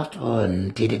 If House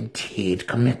Doden did indeed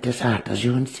commit this act as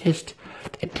you insist,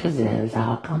 it deserves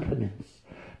our compliments,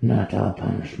 not our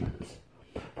punishments.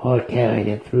 For it carried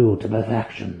it through to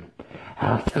perfection.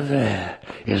 House de Vere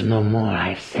is no more,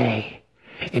 I say.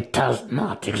 It does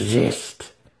not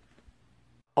exist."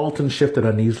 Alton shifted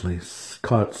uneasily,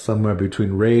 caught somewhere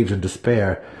between rage and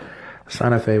despair.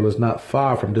 Santa Fe was not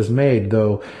far from dismayed,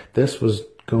 though this was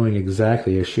going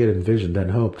exactly as she had envisioned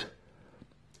and hoped.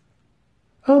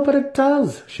 "Oh, but it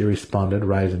does," she responded,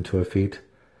 rising to her feet.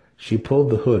 She pulled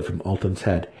the hood from Alton's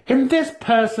head. "In this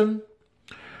person—"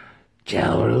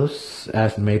 "Gelroos?"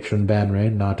 asked Matron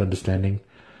Banray, not understanding.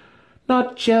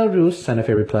 "Not Gelroos," Santa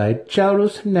Fe replied.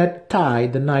 "Gelroos net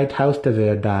died the night House de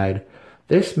Vere died.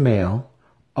 This male,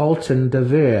 Alton de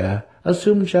Vere,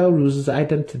 assumed Gelroos's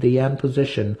identity and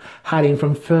position, hiding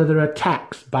from further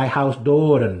attacks by House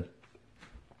Doden."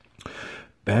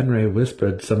 Banray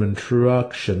whispered some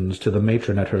instructions to the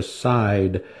matron at her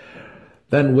side.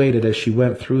 then waited as she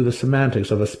went through the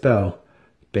semantics of a spell.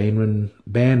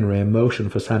 Banre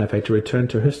motioned for Santa Fe to return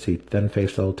to her seat, then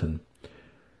faced Alton.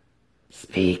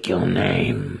 "Speak your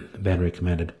name," Banre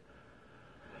commanded.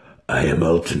 "I am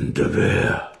Alton de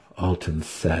Vere," Alton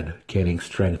said, gaining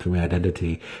strength from the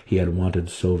identity he had wanted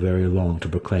so very long to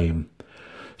proclaim.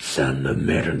 "Son of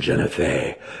Matron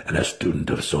Jennifer, and a student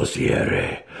of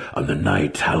Sorciere, on the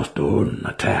night House Dorn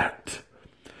attacked."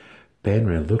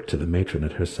 Banre looked to the matron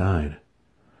at her side.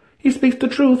 "He speaks the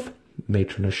truth,"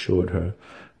 Matron assured her.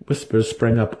 Whispers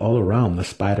sprang up all around the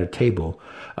spider table,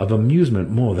 of amusement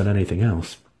more than anything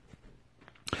else.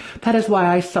 "That is why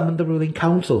I summoned the ruling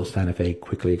council," Santa Fe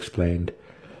quickly explained.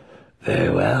 "Very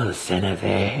well, Santa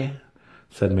Fe,"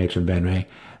 said Matron Banre.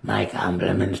 "My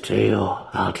compliments to you,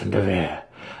 Alton de Vere,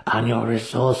 on your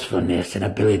resourcefulness and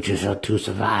ability to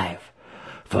survive.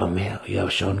 For a male, you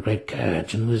have shown great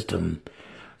courage and wisdom.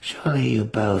 Surely you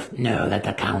both know that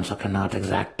the council cannot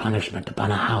exact punishment upon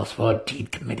a house for a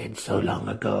deed committed so long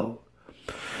ago.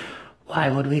 Why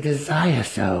would we desire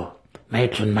so?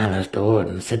 Matron Malice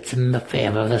Dorn sits in the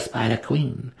favor of the Spider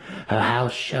Queen. Her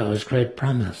house shows great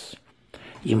promise.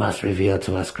 You must reveal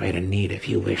to us greater need if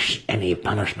you wish any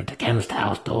punishment against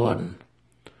House Dorn."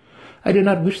 "I do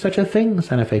not wish such a thing,"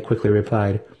 Santa Fe quickly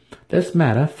replied. "This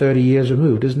matter, 30 years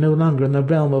removed, is no longer in the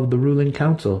realm of the ruling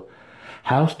council.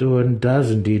 House Dorn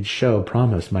does indeed show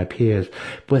promise, my peers,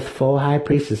 with 4 high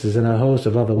priestesses and a host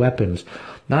of other weapons,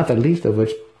 not the least of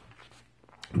which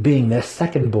being their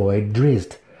second boy,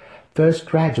 Drizzt, first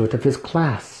graduate of his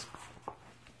class."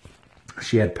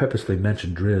 She had purposely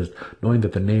mentioned Drizzt, knowing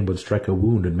that the name would strike a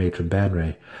wound in Matron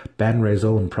Banre. Banre's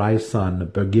own prize son,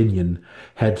 Berginian,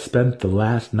 had spent the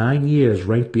last 9 years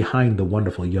ranked behind the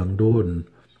wonderful young Dorn.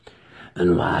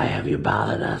 "And why have you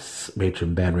bothered us?"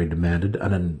 Matron Banre demanded,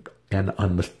 an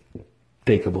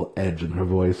unmistakable edge in her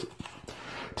voice.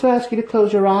 "To ask you to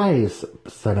close your eyes,"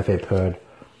 Santa Fe purred.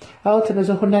 "Alton is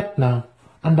a Honet now,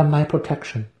 under my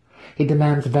protection. He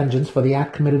demands vengeance for the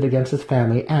act committed against his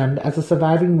family, and, as a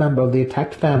surviving member of the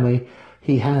attacked family,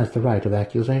 he has the right of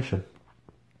accusation."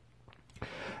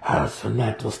 "House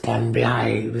Honet will stand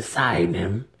beside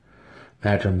him?"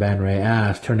 Matron Banre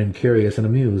asked, turning curious and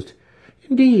amused.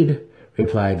 "Indeed,"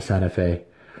 replied Santa Fe.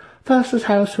 "Thus is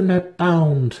House Honet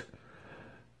bound."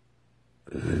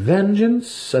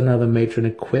 "Vengeance," another matron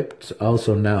equipped,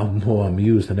 also now more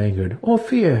amused than angered, "or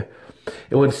fear?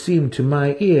 It would seem to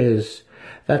my ears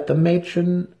that the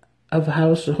matron of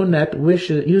House Honet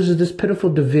uses this pitiful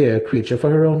De Vere creature for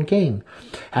her own gain.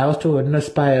 House Dorn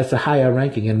aspires to higher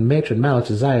ranking, and Matron Malice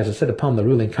desires to sit upon the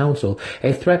ruling council.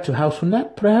 A threat to House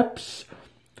Honet, perhaps?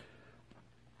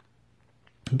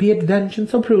 Be it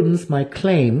vengeance or prudence, my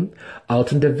claim,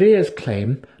 Alton de Vere's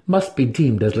claim, must be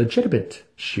deemed as legitimate,"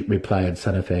 she replied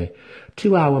Santa Fe.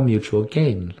 "To our mutual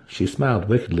gain." She smiled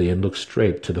wickedly and looked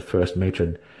straight to the first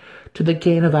matron. "To the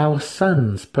gain of our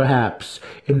sons, perhaps,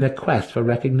 in their quest for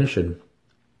recognition."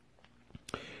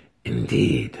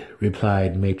 "Indeed,"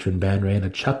 replied Matron Banre in a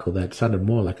chuckle that sounded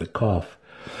more like a cough.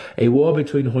 A war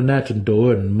between Honet and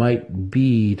Dorn might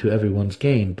be to everyone's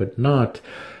gain, but not,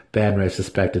 Banre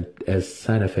suspected, as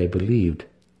Santa Fe believed.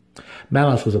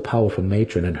 Malice was a powerful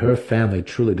matron, and her family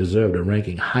truly deserved a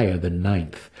ranking higher than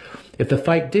 9th. If the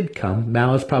fight did come,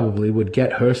 Malice probably would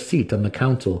get her seat on the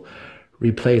council,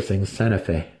 replacing Santa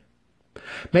Fe.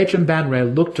 Matron Banre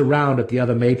looked around at the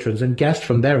other matrons and guessed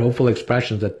from their hopeful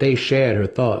expressions that they shared her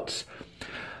thoughts.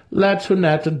 Let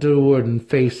Honet and Dorn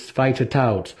fight it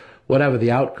out. Whatever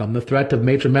the outcome, the threat of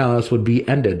Matron Malice would be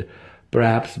ended.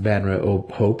 Perhaps, Banre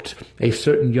hoped, a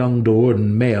certain young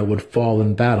Dorn male would fall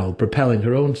in battle, propelling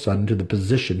her own son to the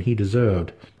position he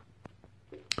deserved.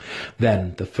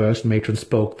 Then the first matron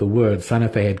spoke the words Santa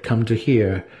Fe had come to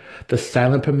hear, the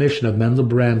silent permission of Menzel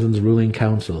Bransen's ruling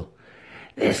council.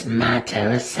 "This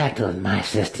matter is settled, my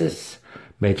sisters,"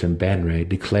 Matron Banre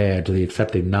declared to the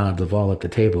accepting nods of all at the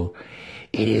table.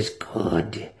 "It is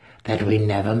good that we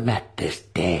never met this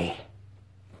day."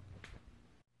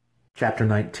 Chapter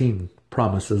 19.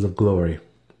 Promises of Glory.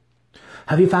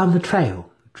 "Have you found the trail?"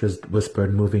 Drizzt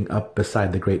whispered, moving up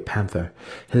beside the great panther.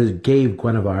 He gave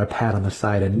Guinevere a pat on the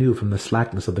side and knew from the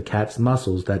slackness of the cat's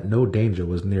muscles that no danger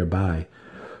was nearby.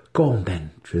 "Go on, then,"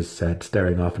 Drizzt said,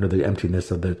 staring off into the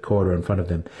emptiness of the corridor in front of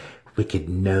them. "Wicked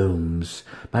gnomes.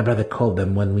 My brother called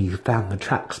them when we found the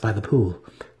tracks by the pool.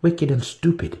 Wicked and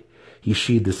stupid." He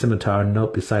sheathed the scimitar and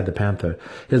knelt beside the panther,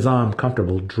 his arm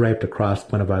comfortable draped across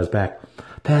Guinevere's back.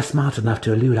 "They're smart enough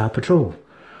to elude our patrol."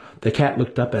 The cat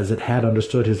looked up as it had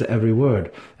understood his every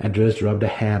word, and Drizzt rubbed a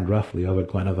hand roughly over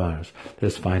Guinevere's,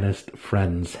 his finest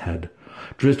friend's head.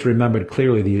 Drizzt remembered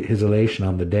clearly his elation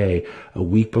on the day, a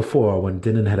week before, when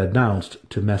Dinnan had announced,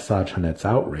 to Message Hanet's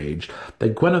outrage,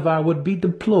 that Guinevere would be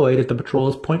deployed at the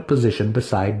patrol's point position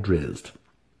beside Drizzt.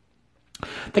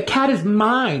 "The cat is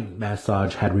mine,"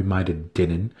 Message had reminded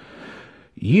Dinnan.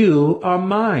 "You are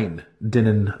mine,"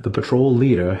 Dinnan, the patrol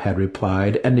leader, had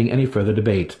replied, ending any further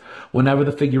debate. Whenever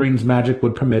the figurine's magic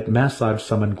would permit, Message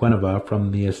summoned Guinevere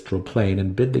from the astral plane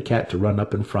and bid the cat to run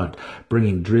up in front,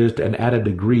 bringing Drizzt an added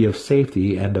degree of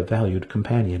safety and a valued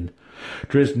companion.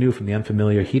 Drizzt knew from the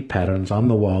unfamiliar heat patterns on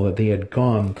the wall that they had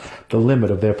gone the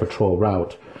limit of their patrol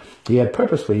route. He had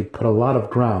purposely put a lot of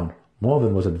ground, more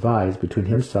than was advised, between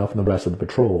himself and the rest of the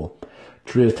patrol.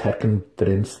 Drizzt had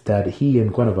confidence that he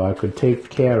and Guinevere could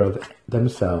take care of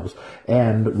themselves,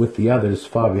 and, with the others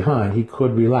far behind, he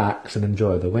could relax and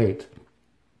enjoy the wait.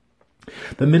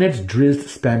 The minutes Drizzt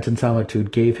spent in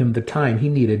solitude gave him the time he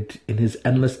needed in his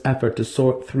endless effort to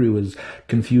sort through his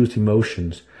confused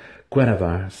emotions.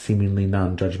 Guinevere, seemingly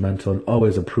non-judgmental and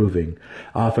always approving,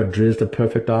 offered Drizzt a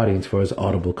perfect audience for his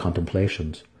audible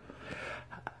contemplations.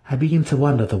 "I begin to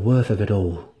wonder the worth of it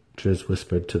all," Drizzt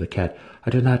whispered to the cat. "I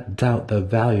do not doubt the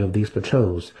value of these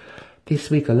patrols. This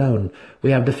week alone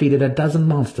we have defeated a dozen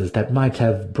monsters that might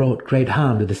have brought great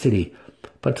harm to the city.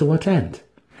 But to what end?"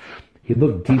 He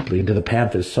looked deeply into the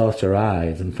panther's saucer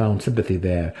eyes and found sympathy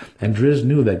there, and Drizzt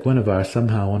knew that Guinevere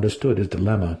somehow understood his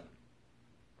dilemma.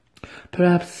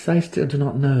 "Perhaps I still do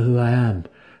not know who I am,"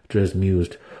 Drizzt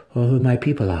mused, "or who my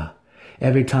people are.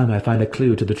 Every time I find a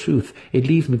clue to the truth, it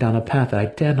leads me down a path that I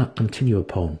dare not continue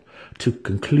upon, to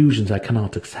conclusions I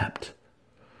cannot accept."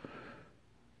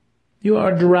 "You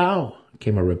are a drow,"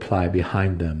 came a reply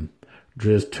behind them.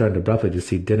 Drizzt turned abruptly to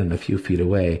see Dinnan a few feet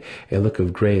away, a look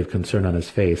of grave concern on his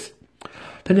face.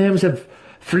 "The gnomes have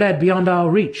fled beyond our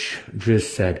reach,"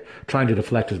 Drizzt said, trying to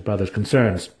deflect his brother's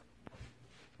concerns.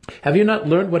 "Have you not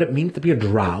learned what it means to be a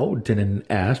drow?" Dinnan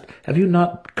asked. "Have you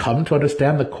not come to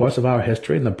understand the course of our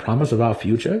history and the promise of our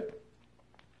future?"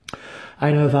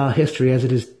 "I know of our history as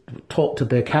it is taught at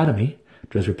the academy,"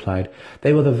 Drizzt replied.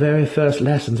 "They were the very first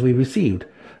lessons we received,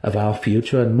 of our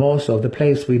future, and more so of the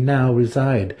place we now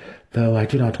reside, though I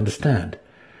do not understand."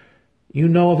 "You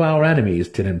know of our enemies?"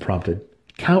 Dinnan prompted.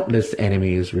 "Countless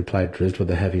enemies," replied Drizzt with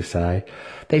a heavy sigh.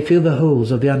 "They fill the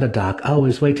holes of the Underdark,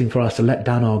 always waiting for us to let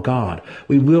down our guard.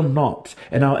 We will not,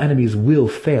 and our enemies will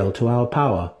fail to our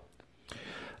power."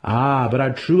 "Ah, but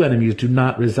our true enemies do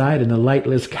not reside in the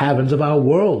lightless caverns of our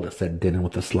world," said Dinnan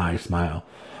with a sly smile.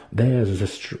 "Theirs is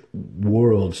a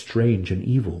world strange and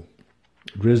evil."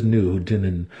 Drizzt knew who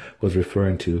Dinnan was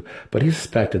referring to, but he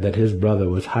suspected that his brother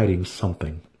was hiding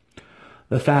something.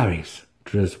 "The fairies,"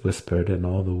 Drizzt whispered, and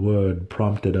all the word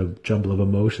prompted a jumble of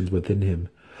emotions within him.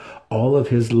 All of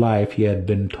his life he had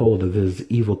been told of his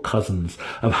evil cousins,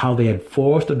 of how they had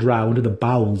forced a drow into the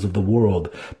bowels of the world.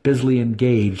 Busily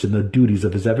engaged in the duties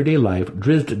of his everyday life,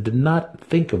 Drizzt did not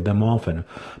think of them often,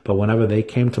 but whenever they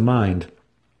came to mind,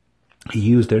 he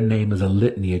used their name as a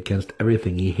litany against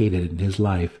everything he hated in his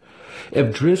life.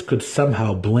 If Drizzt could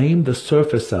somehow blame the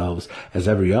surface elves, as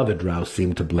every other drow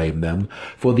seemed to blame them,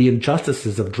 for the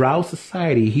injustices of drow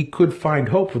society, he could find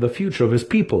hope for the future of his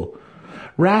people.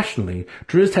 Rationally,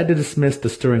 Drizzt had to dismiss the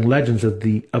stirring legends of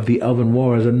the Elven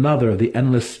War as another of the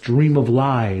endless stream of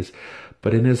lies,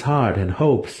 but in his heart and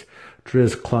hopes,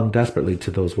 Drizzt clung desperately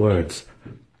to those words.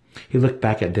 He looked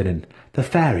back at Dinnan. "The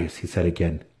fairies," he said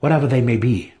again, "whatever they may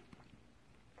be."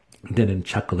 Dinnan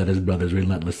chuckled at his brother's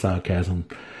relentless sarcasm.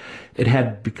 It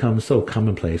had become so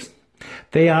commonplace.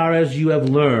 "They are as you have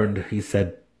learned," he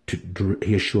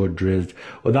assured Drizzt,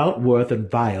 "without worth and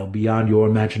vile beyond your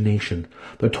imagination.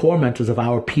 The tormentors of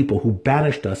our people who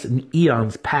banished us in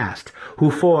eons past, who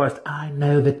forced—" "I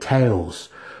know the tales,"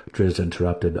 Drizzt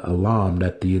interrupted, alarmed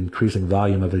at the increasing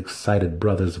volume of his excited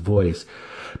brother's voice.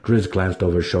 Drizzt glanced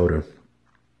over his shoulder.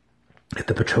 "If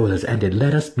the patrol has ended,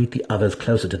 let us meet the others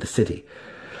closer to the city.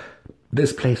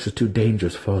 This place is too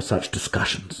dangerous for such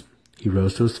discussions." He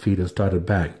rose to his feet and started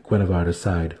back, Guinevere at his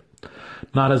side.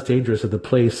 "Not as dangerous as the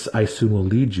place I soon will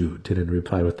lead you," Dinnan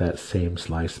replied with that same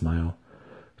sly smile.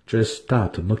 Drizzt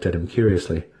stopped and looked at him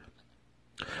curiously.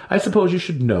 "I suppose you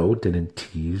should know," Dinnan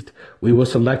teased. "We were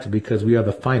selected because we are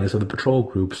the finest of the patrol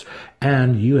groups,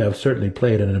 and you have certainly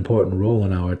played an important role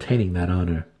in our attaining that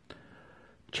honor."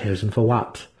 "Chosen for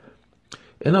what?"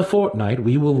 "In a fortnight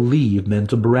we will leave men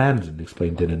to Brandon,"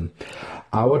 explained Dinnan.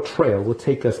 "Our trail will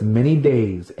take us many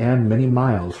days and many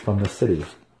miles from the city."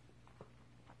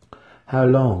 "How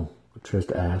long?"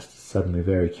 Drizzt asked, suddenly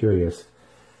very curious.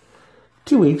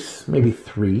 2 weeks, maybe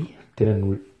 3,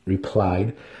 Dinnan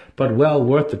replied, "but well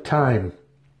worth the time.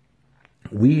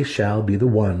 We shall be the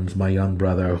ones, my young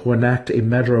brother, who enact a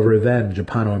measure of revenge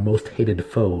upon our most hated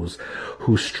foes,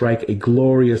 who strike a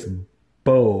glorious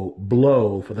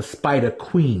blow for the Spider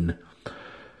Queen.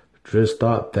 Drizzt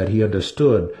thought that he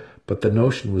understood, but the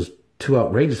notion was too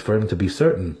outrageous for him to be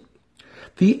certain.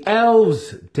 "The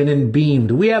elves!" Dinin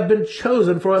beamed. "We have been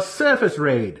chosen for a surface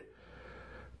raid!"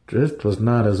 Drizzt was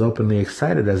not as openly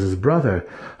excited as his brother,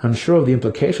 unsure of the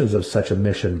implications of such a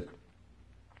mission.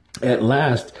 At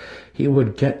last he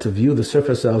would get to view the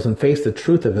surface elves and face the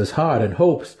truth of his heart and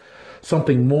hopes,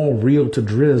 something more real to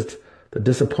Drizzt. The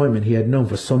disappointment he had known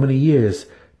for so many years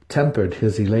tempered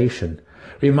his elation,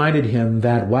 reminded him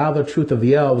that while the truth of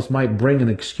the elves might bring an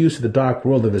excuse to the dark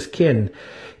world of his kin,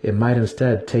 it might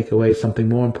instead take away something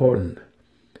more important.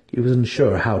 He wasn't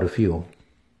sure how to feel.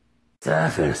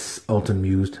 "Surface," Alton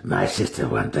mused. "My sister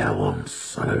went there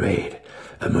once, on a raid.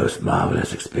 A most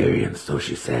marvelous experience, so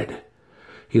she said."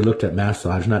 He looked at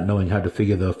Massage, not knowing how to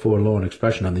figure the forlorn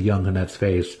expression on the young Honnette's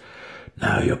face.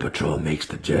 "Now your patrol makes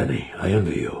the journey. I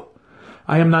envy you."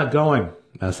 "I am not going,"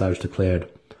 Massage declared.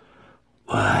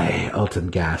 "Why," Alton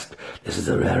gasped, "this is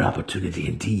a rare opportunity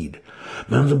indeed.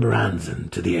 Munzelbransen,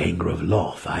 to the anger of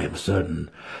Loth, I am certain,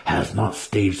 has not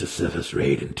staged a surface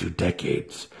raid in 2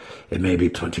 decades. It may be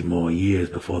 20 more years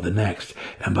before the next,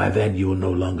 and by then you will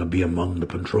no longer be among the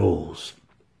patrols."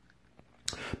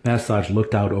 Massage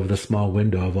looked out over the small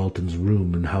window of Alton's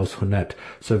room in House Honnette,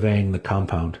 surveying the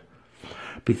compound.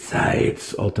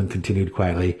 "Besides," Alton continued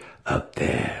quietly, "up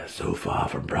there, so far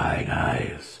from prying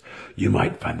eyes, you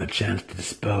might find the chance to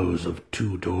dispose of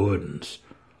 2 Doordens.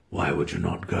 Why would you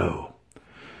not go?"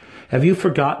 "Have you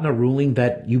forgotten a ruling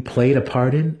that you played a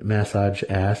part in?" Massage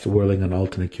asked, whirling on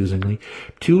Alton accusingly.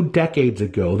 2 decades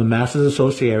ago, the Masters of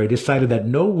Society decided that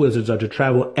no wizards are to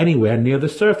travel anywhere near the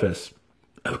surface.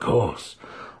 "Of course,"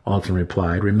 Alton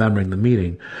replied, remembering the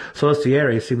meeting.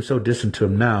 Sociere seemed so distant to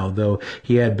him now, though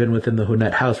he had been within the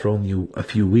Honnette house for only a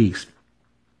few weeks.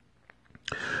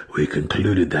 "We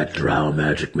concluded that drow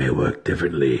magic may work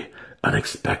differently,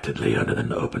 unexpectedly under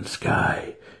an open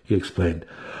sky," he explained.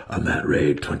 "On that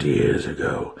raid 20 years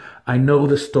ago." "I know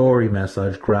the story,"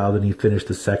 Massage growled, and he finished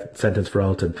the sentence for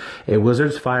Alton. "A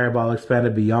wizard's fireball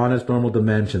expanded beyond its normal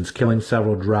dimensions, killing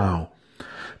several drow.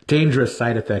 Dangerous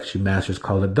side effects, you masters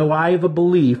call it, though I have a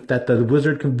belief that the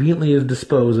wizard conveniently has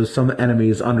disposed of some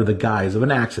enemies under the guise of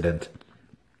an accident."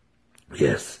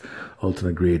 "Yes," Alton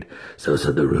agreed. "So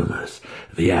said the rumors.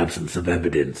 The absence of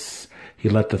evidence." He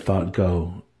let the thought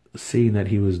go, seeing that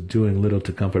he was doing little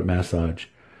to comfort Massage.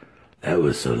 "That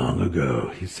was so long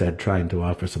ago," he said, trying to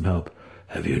offer some help.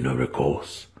 "Have you no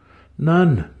recourse?"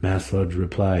 "None," Massage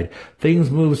replied.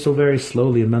 "Things move so very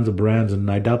slowly in Munzelbransen,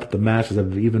 and I doubt that the Masters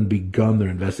have even begun their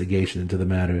investigation into the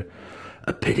matter."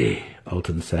 "A pity,"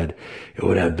 Alton said. "It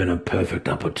would have been a perfect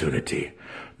opportunity."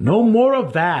 "No more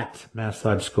of that,"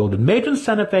 Massage scolded. "Matron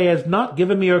Senefe has not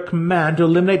given me her command to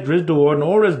eliminate Drizzt Do'Urden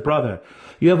or his brother.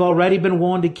 You have already been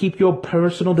warned to keep your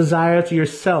personal desires to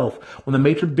yourself. When the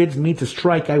matron bids me to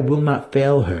strike, I will not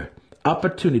fail her.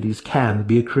 Opportunities can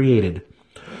be created."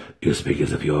 "You speak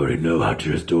as if you already know how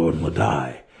Drizzt Do'Urden will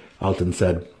die," Alton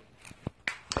said.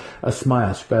 A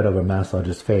smile spread over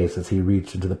Massage's face as he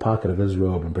reached into the pocket of his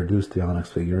robe and produced the onyx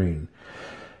figurine.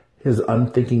 His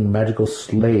unthinking magical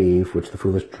slave, which the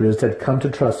foolish Drizzt had come to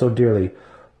trust so dearly.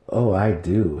 "Oh, I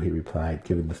do," he replied,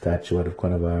 giving the statuette of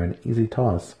Guinevere an easy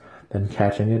toss, then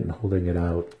catching it and holding it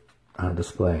out on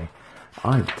display.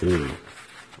 "I do."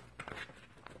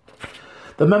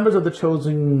 The members of the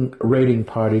chosen raiding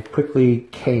party quickly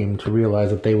came to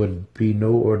realize that they would be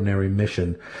no ordinary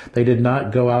mission. They did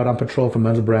not go out on patrol from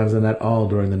Munzelbransen at all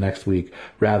during the next week.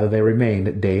 Rather, they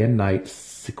remained day and night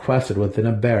sequestered within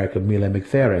a barrack of Mille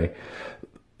Migthere.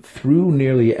 Through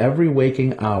nearly every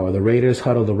waking hour, the raiders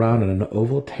huddled around in an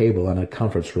oval table in a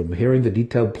conference room, hearing the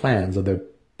detailed plans of their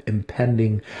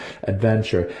impending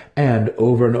adventure, and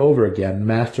over again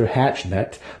Master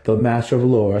Hatchnet, the master of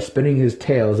lore, spinning his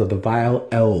tales of the vile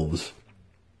elves.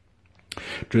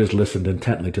 Drizzt listened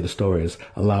intently to the stories,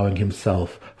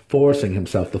 forcing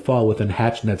himself to fall within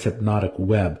Hatchnet's hypnotic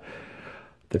web.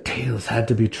 The tales had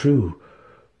to be true.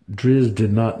 Drizzt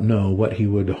did not know what he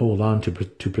would hold on to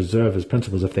preserve his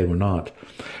principles if they were not.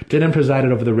 Dinin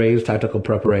presided over the raid's tactical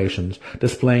preparations,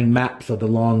 displaying maps of the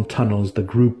long tunnels the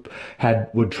group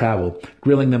would travel,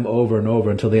 grilling them over and over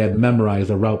until they had memorized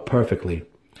the route perfectly.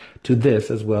 To this,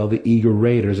 as well, the eager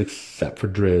raiders, except for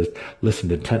Drizzt,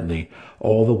 listened intently,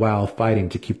 all the while fighting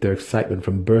to keep their excitement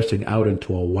from bursting out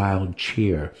into a wild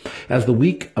cheer. As the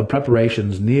week of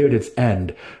preparations neared its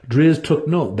end, Drizzt took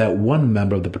note that one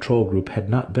member of the patrol group had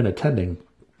not been attending.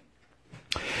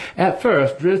 At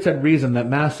first, Drizzt had reasoned that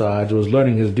Massage was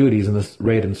learning his duties in the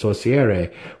raid in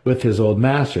Sorciere with his old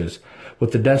masters.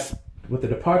 With the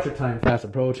departure time fast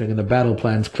approaching and the battle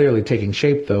plans clearly taking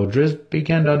shape, though, Drizzt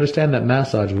began to understand that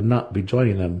Massage would not be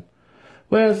joining them.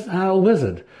 "Where's our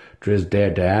wizard?" Drizzt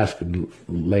dared to ask in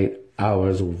late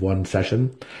hours of one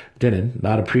session. Dinin,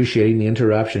 not appreciating the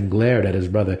interruption, glared at his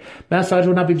brother. "Massage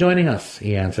will not be joining us,"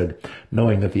 he answered,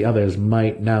 knowing that the others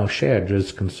might now share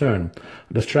Drizzt's concern,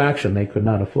 a distraction they could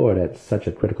not afford at such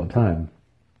a critical time.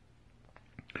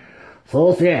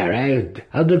 "Sorciere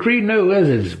has decreed no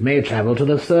wizards may travel to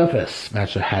the surface,"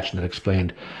 Master Hatchnet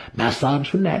explained. "Massage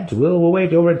Finette will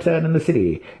await your return in the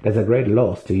city. It is a great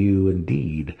loss to you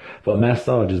indeed, for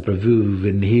Massage is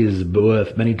proven his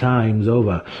worth many times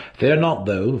over. Fear not,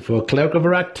 though, for a clerk of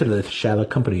Aractolith shall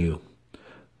accompany you."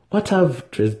 "What of—"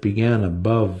 Drizzt began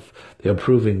above the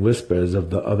approving whispers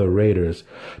of the other raiders.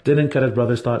 Dinin cut his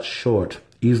brother's thoughts short,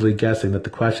 easily guessing that the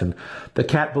question. "The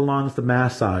cat belongs to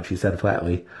Massage," he said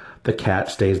flatly. "The cat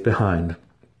stays behind."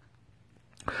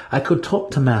 "I could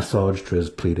talk to Massage,"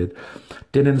 Drizzt pleaded.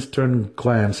 Dinin's stern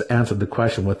glance answered the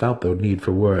question without the need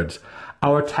for words.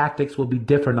 "Our tactics will be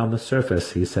different on the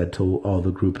surface," he said to all the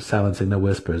group, silencing their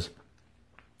whispers.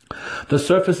 "The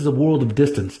surface is a world of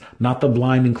distance, not the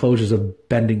blind enclosures of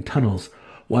bending tunnels.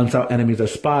 Once our enemies are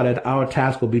spotted, our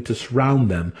task will be to surround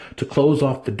them, to close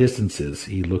off the distances."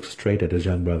 He looked straight at his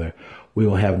young brother. "We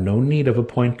will have no need of a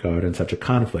point guard in such a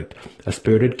conflict. A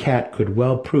spirited cat could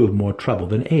well prove more trouble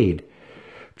than aid."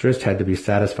 Drizzt had to be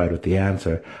satisfied with the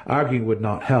answer. Arguing would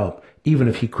not help, even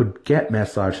if he could get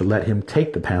Massage to let him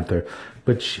take the panther,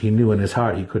 which he knew in his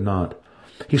heart he could not.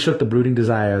 He shook the brooding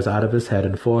desires out of his head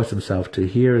and forced himself to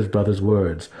hear his brother's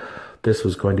words. This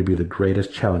was going to be the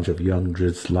greatest challenge of young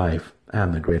Drizzt's life,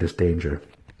 and the greatest danger.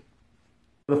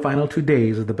 The final 2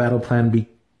 days as the battle plan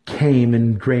became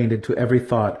ingrained into every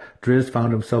thought, Drizzt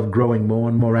found himself growing more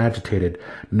and more agitated.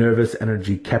 Nervous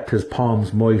energy kept his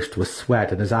palms moist with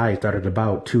sweat, and his eyes darted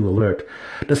about, too alert.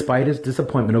 Despite his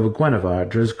disappointment over Guinevere,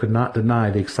 Drizzt could not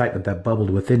deny the excitement that bubbled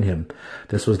within him.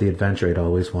 This was the adventure he had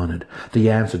always wanted, the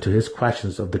answer to his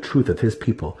questions of the truth of his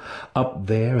people. Up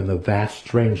there, in the vast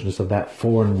strangeness of that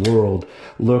foreign world,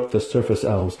 lurked the surface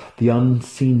elves, the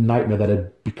unseen nightmare that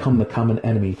had become the common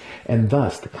enemy, and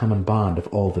thus the common bond of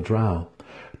all the Drow.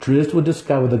 Drizzt would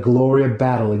discover the glory of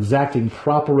battle, exacting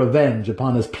proper revenge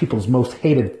upon his people's most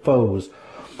hated foes.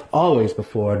 Always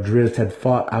before, Drizzt had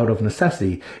fought out of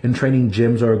necessity, in training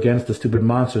gyms or against the stupid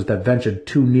monsters that ventured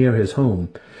too near his home.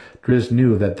 Drizzt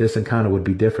knew that this encounter would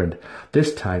be different.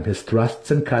 This time his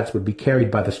thrusts and cuts would be carried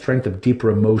by the strength of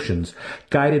deeper emotions,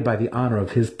 guided by the honor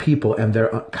of his people and their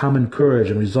common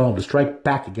courage and resolve to strike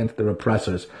back against their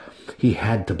oppressors. He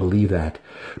had to believe that.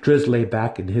 Drizzt lay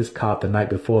back in his cot the night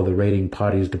before the raiding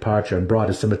party's departure and brought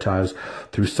his scimitars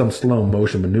through some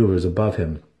slow-motion maneuvers above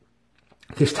him.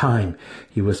 "This time,"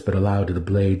 he whispered aloud to the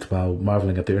blades while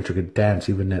marveling at their intricate dance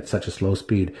even at such a slow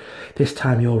speed, "this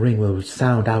time your ring will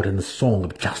sound out in the song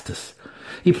of justice."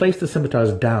 He placed the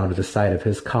scimitars down at the side of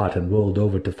his cot and rolled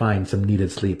over to find some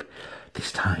needed sleep.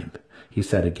 "This time," he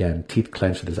said again, teeth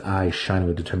clenched and his eyes shining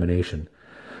with determination.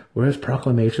 Were his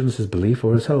proclamations his belief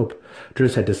or his hope?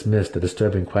 Drizzt had dismissed the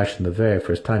disturbing question the very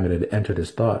first time it had entered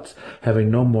his thoughts, having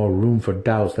no more room for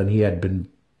doubts than he had been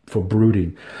for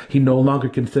brooding. He no longer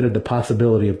considered the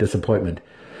possibility of disappointment.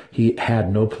 He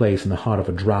had no place in the heart of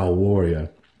a Drow warrior.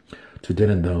 To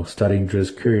Dinin, though, studying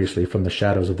Drizzt curiously from the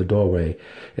shadows of the doorway,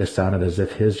 it sounded as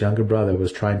if his younger brother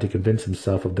was trying to convince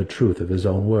himself of the truth of his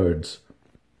own words.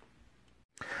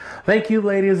 Thank you,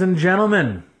 ladies and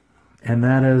gentlemen. And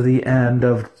that is the end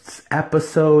of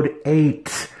episode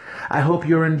 8. I hope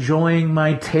you're enjoying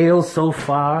my tale so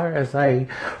far as I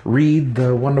read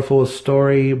the wonderful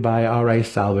story by R.A.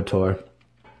 Salvatore.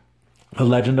 The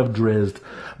Legend of Drizzt,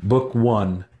 Book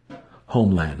 1,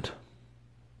 Homeland.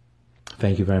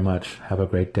 Thank you very much. Have a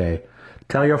great day.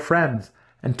 Tell your friends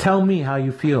and tell me how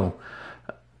you feel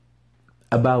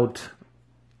about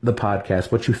the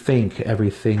podcast, what you think,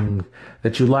 everything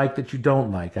that you like, that you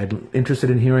don't like. I'm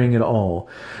interested in hearing it all.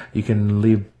 You can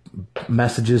leave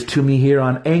messages to me here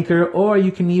on Anchor, or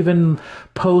you can even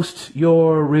post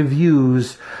your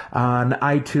reviews on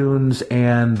iTunes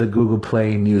and the Google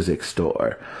Play Music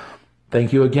Store.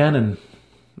 Thank you again, and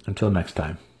until next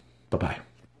time, bye-bye.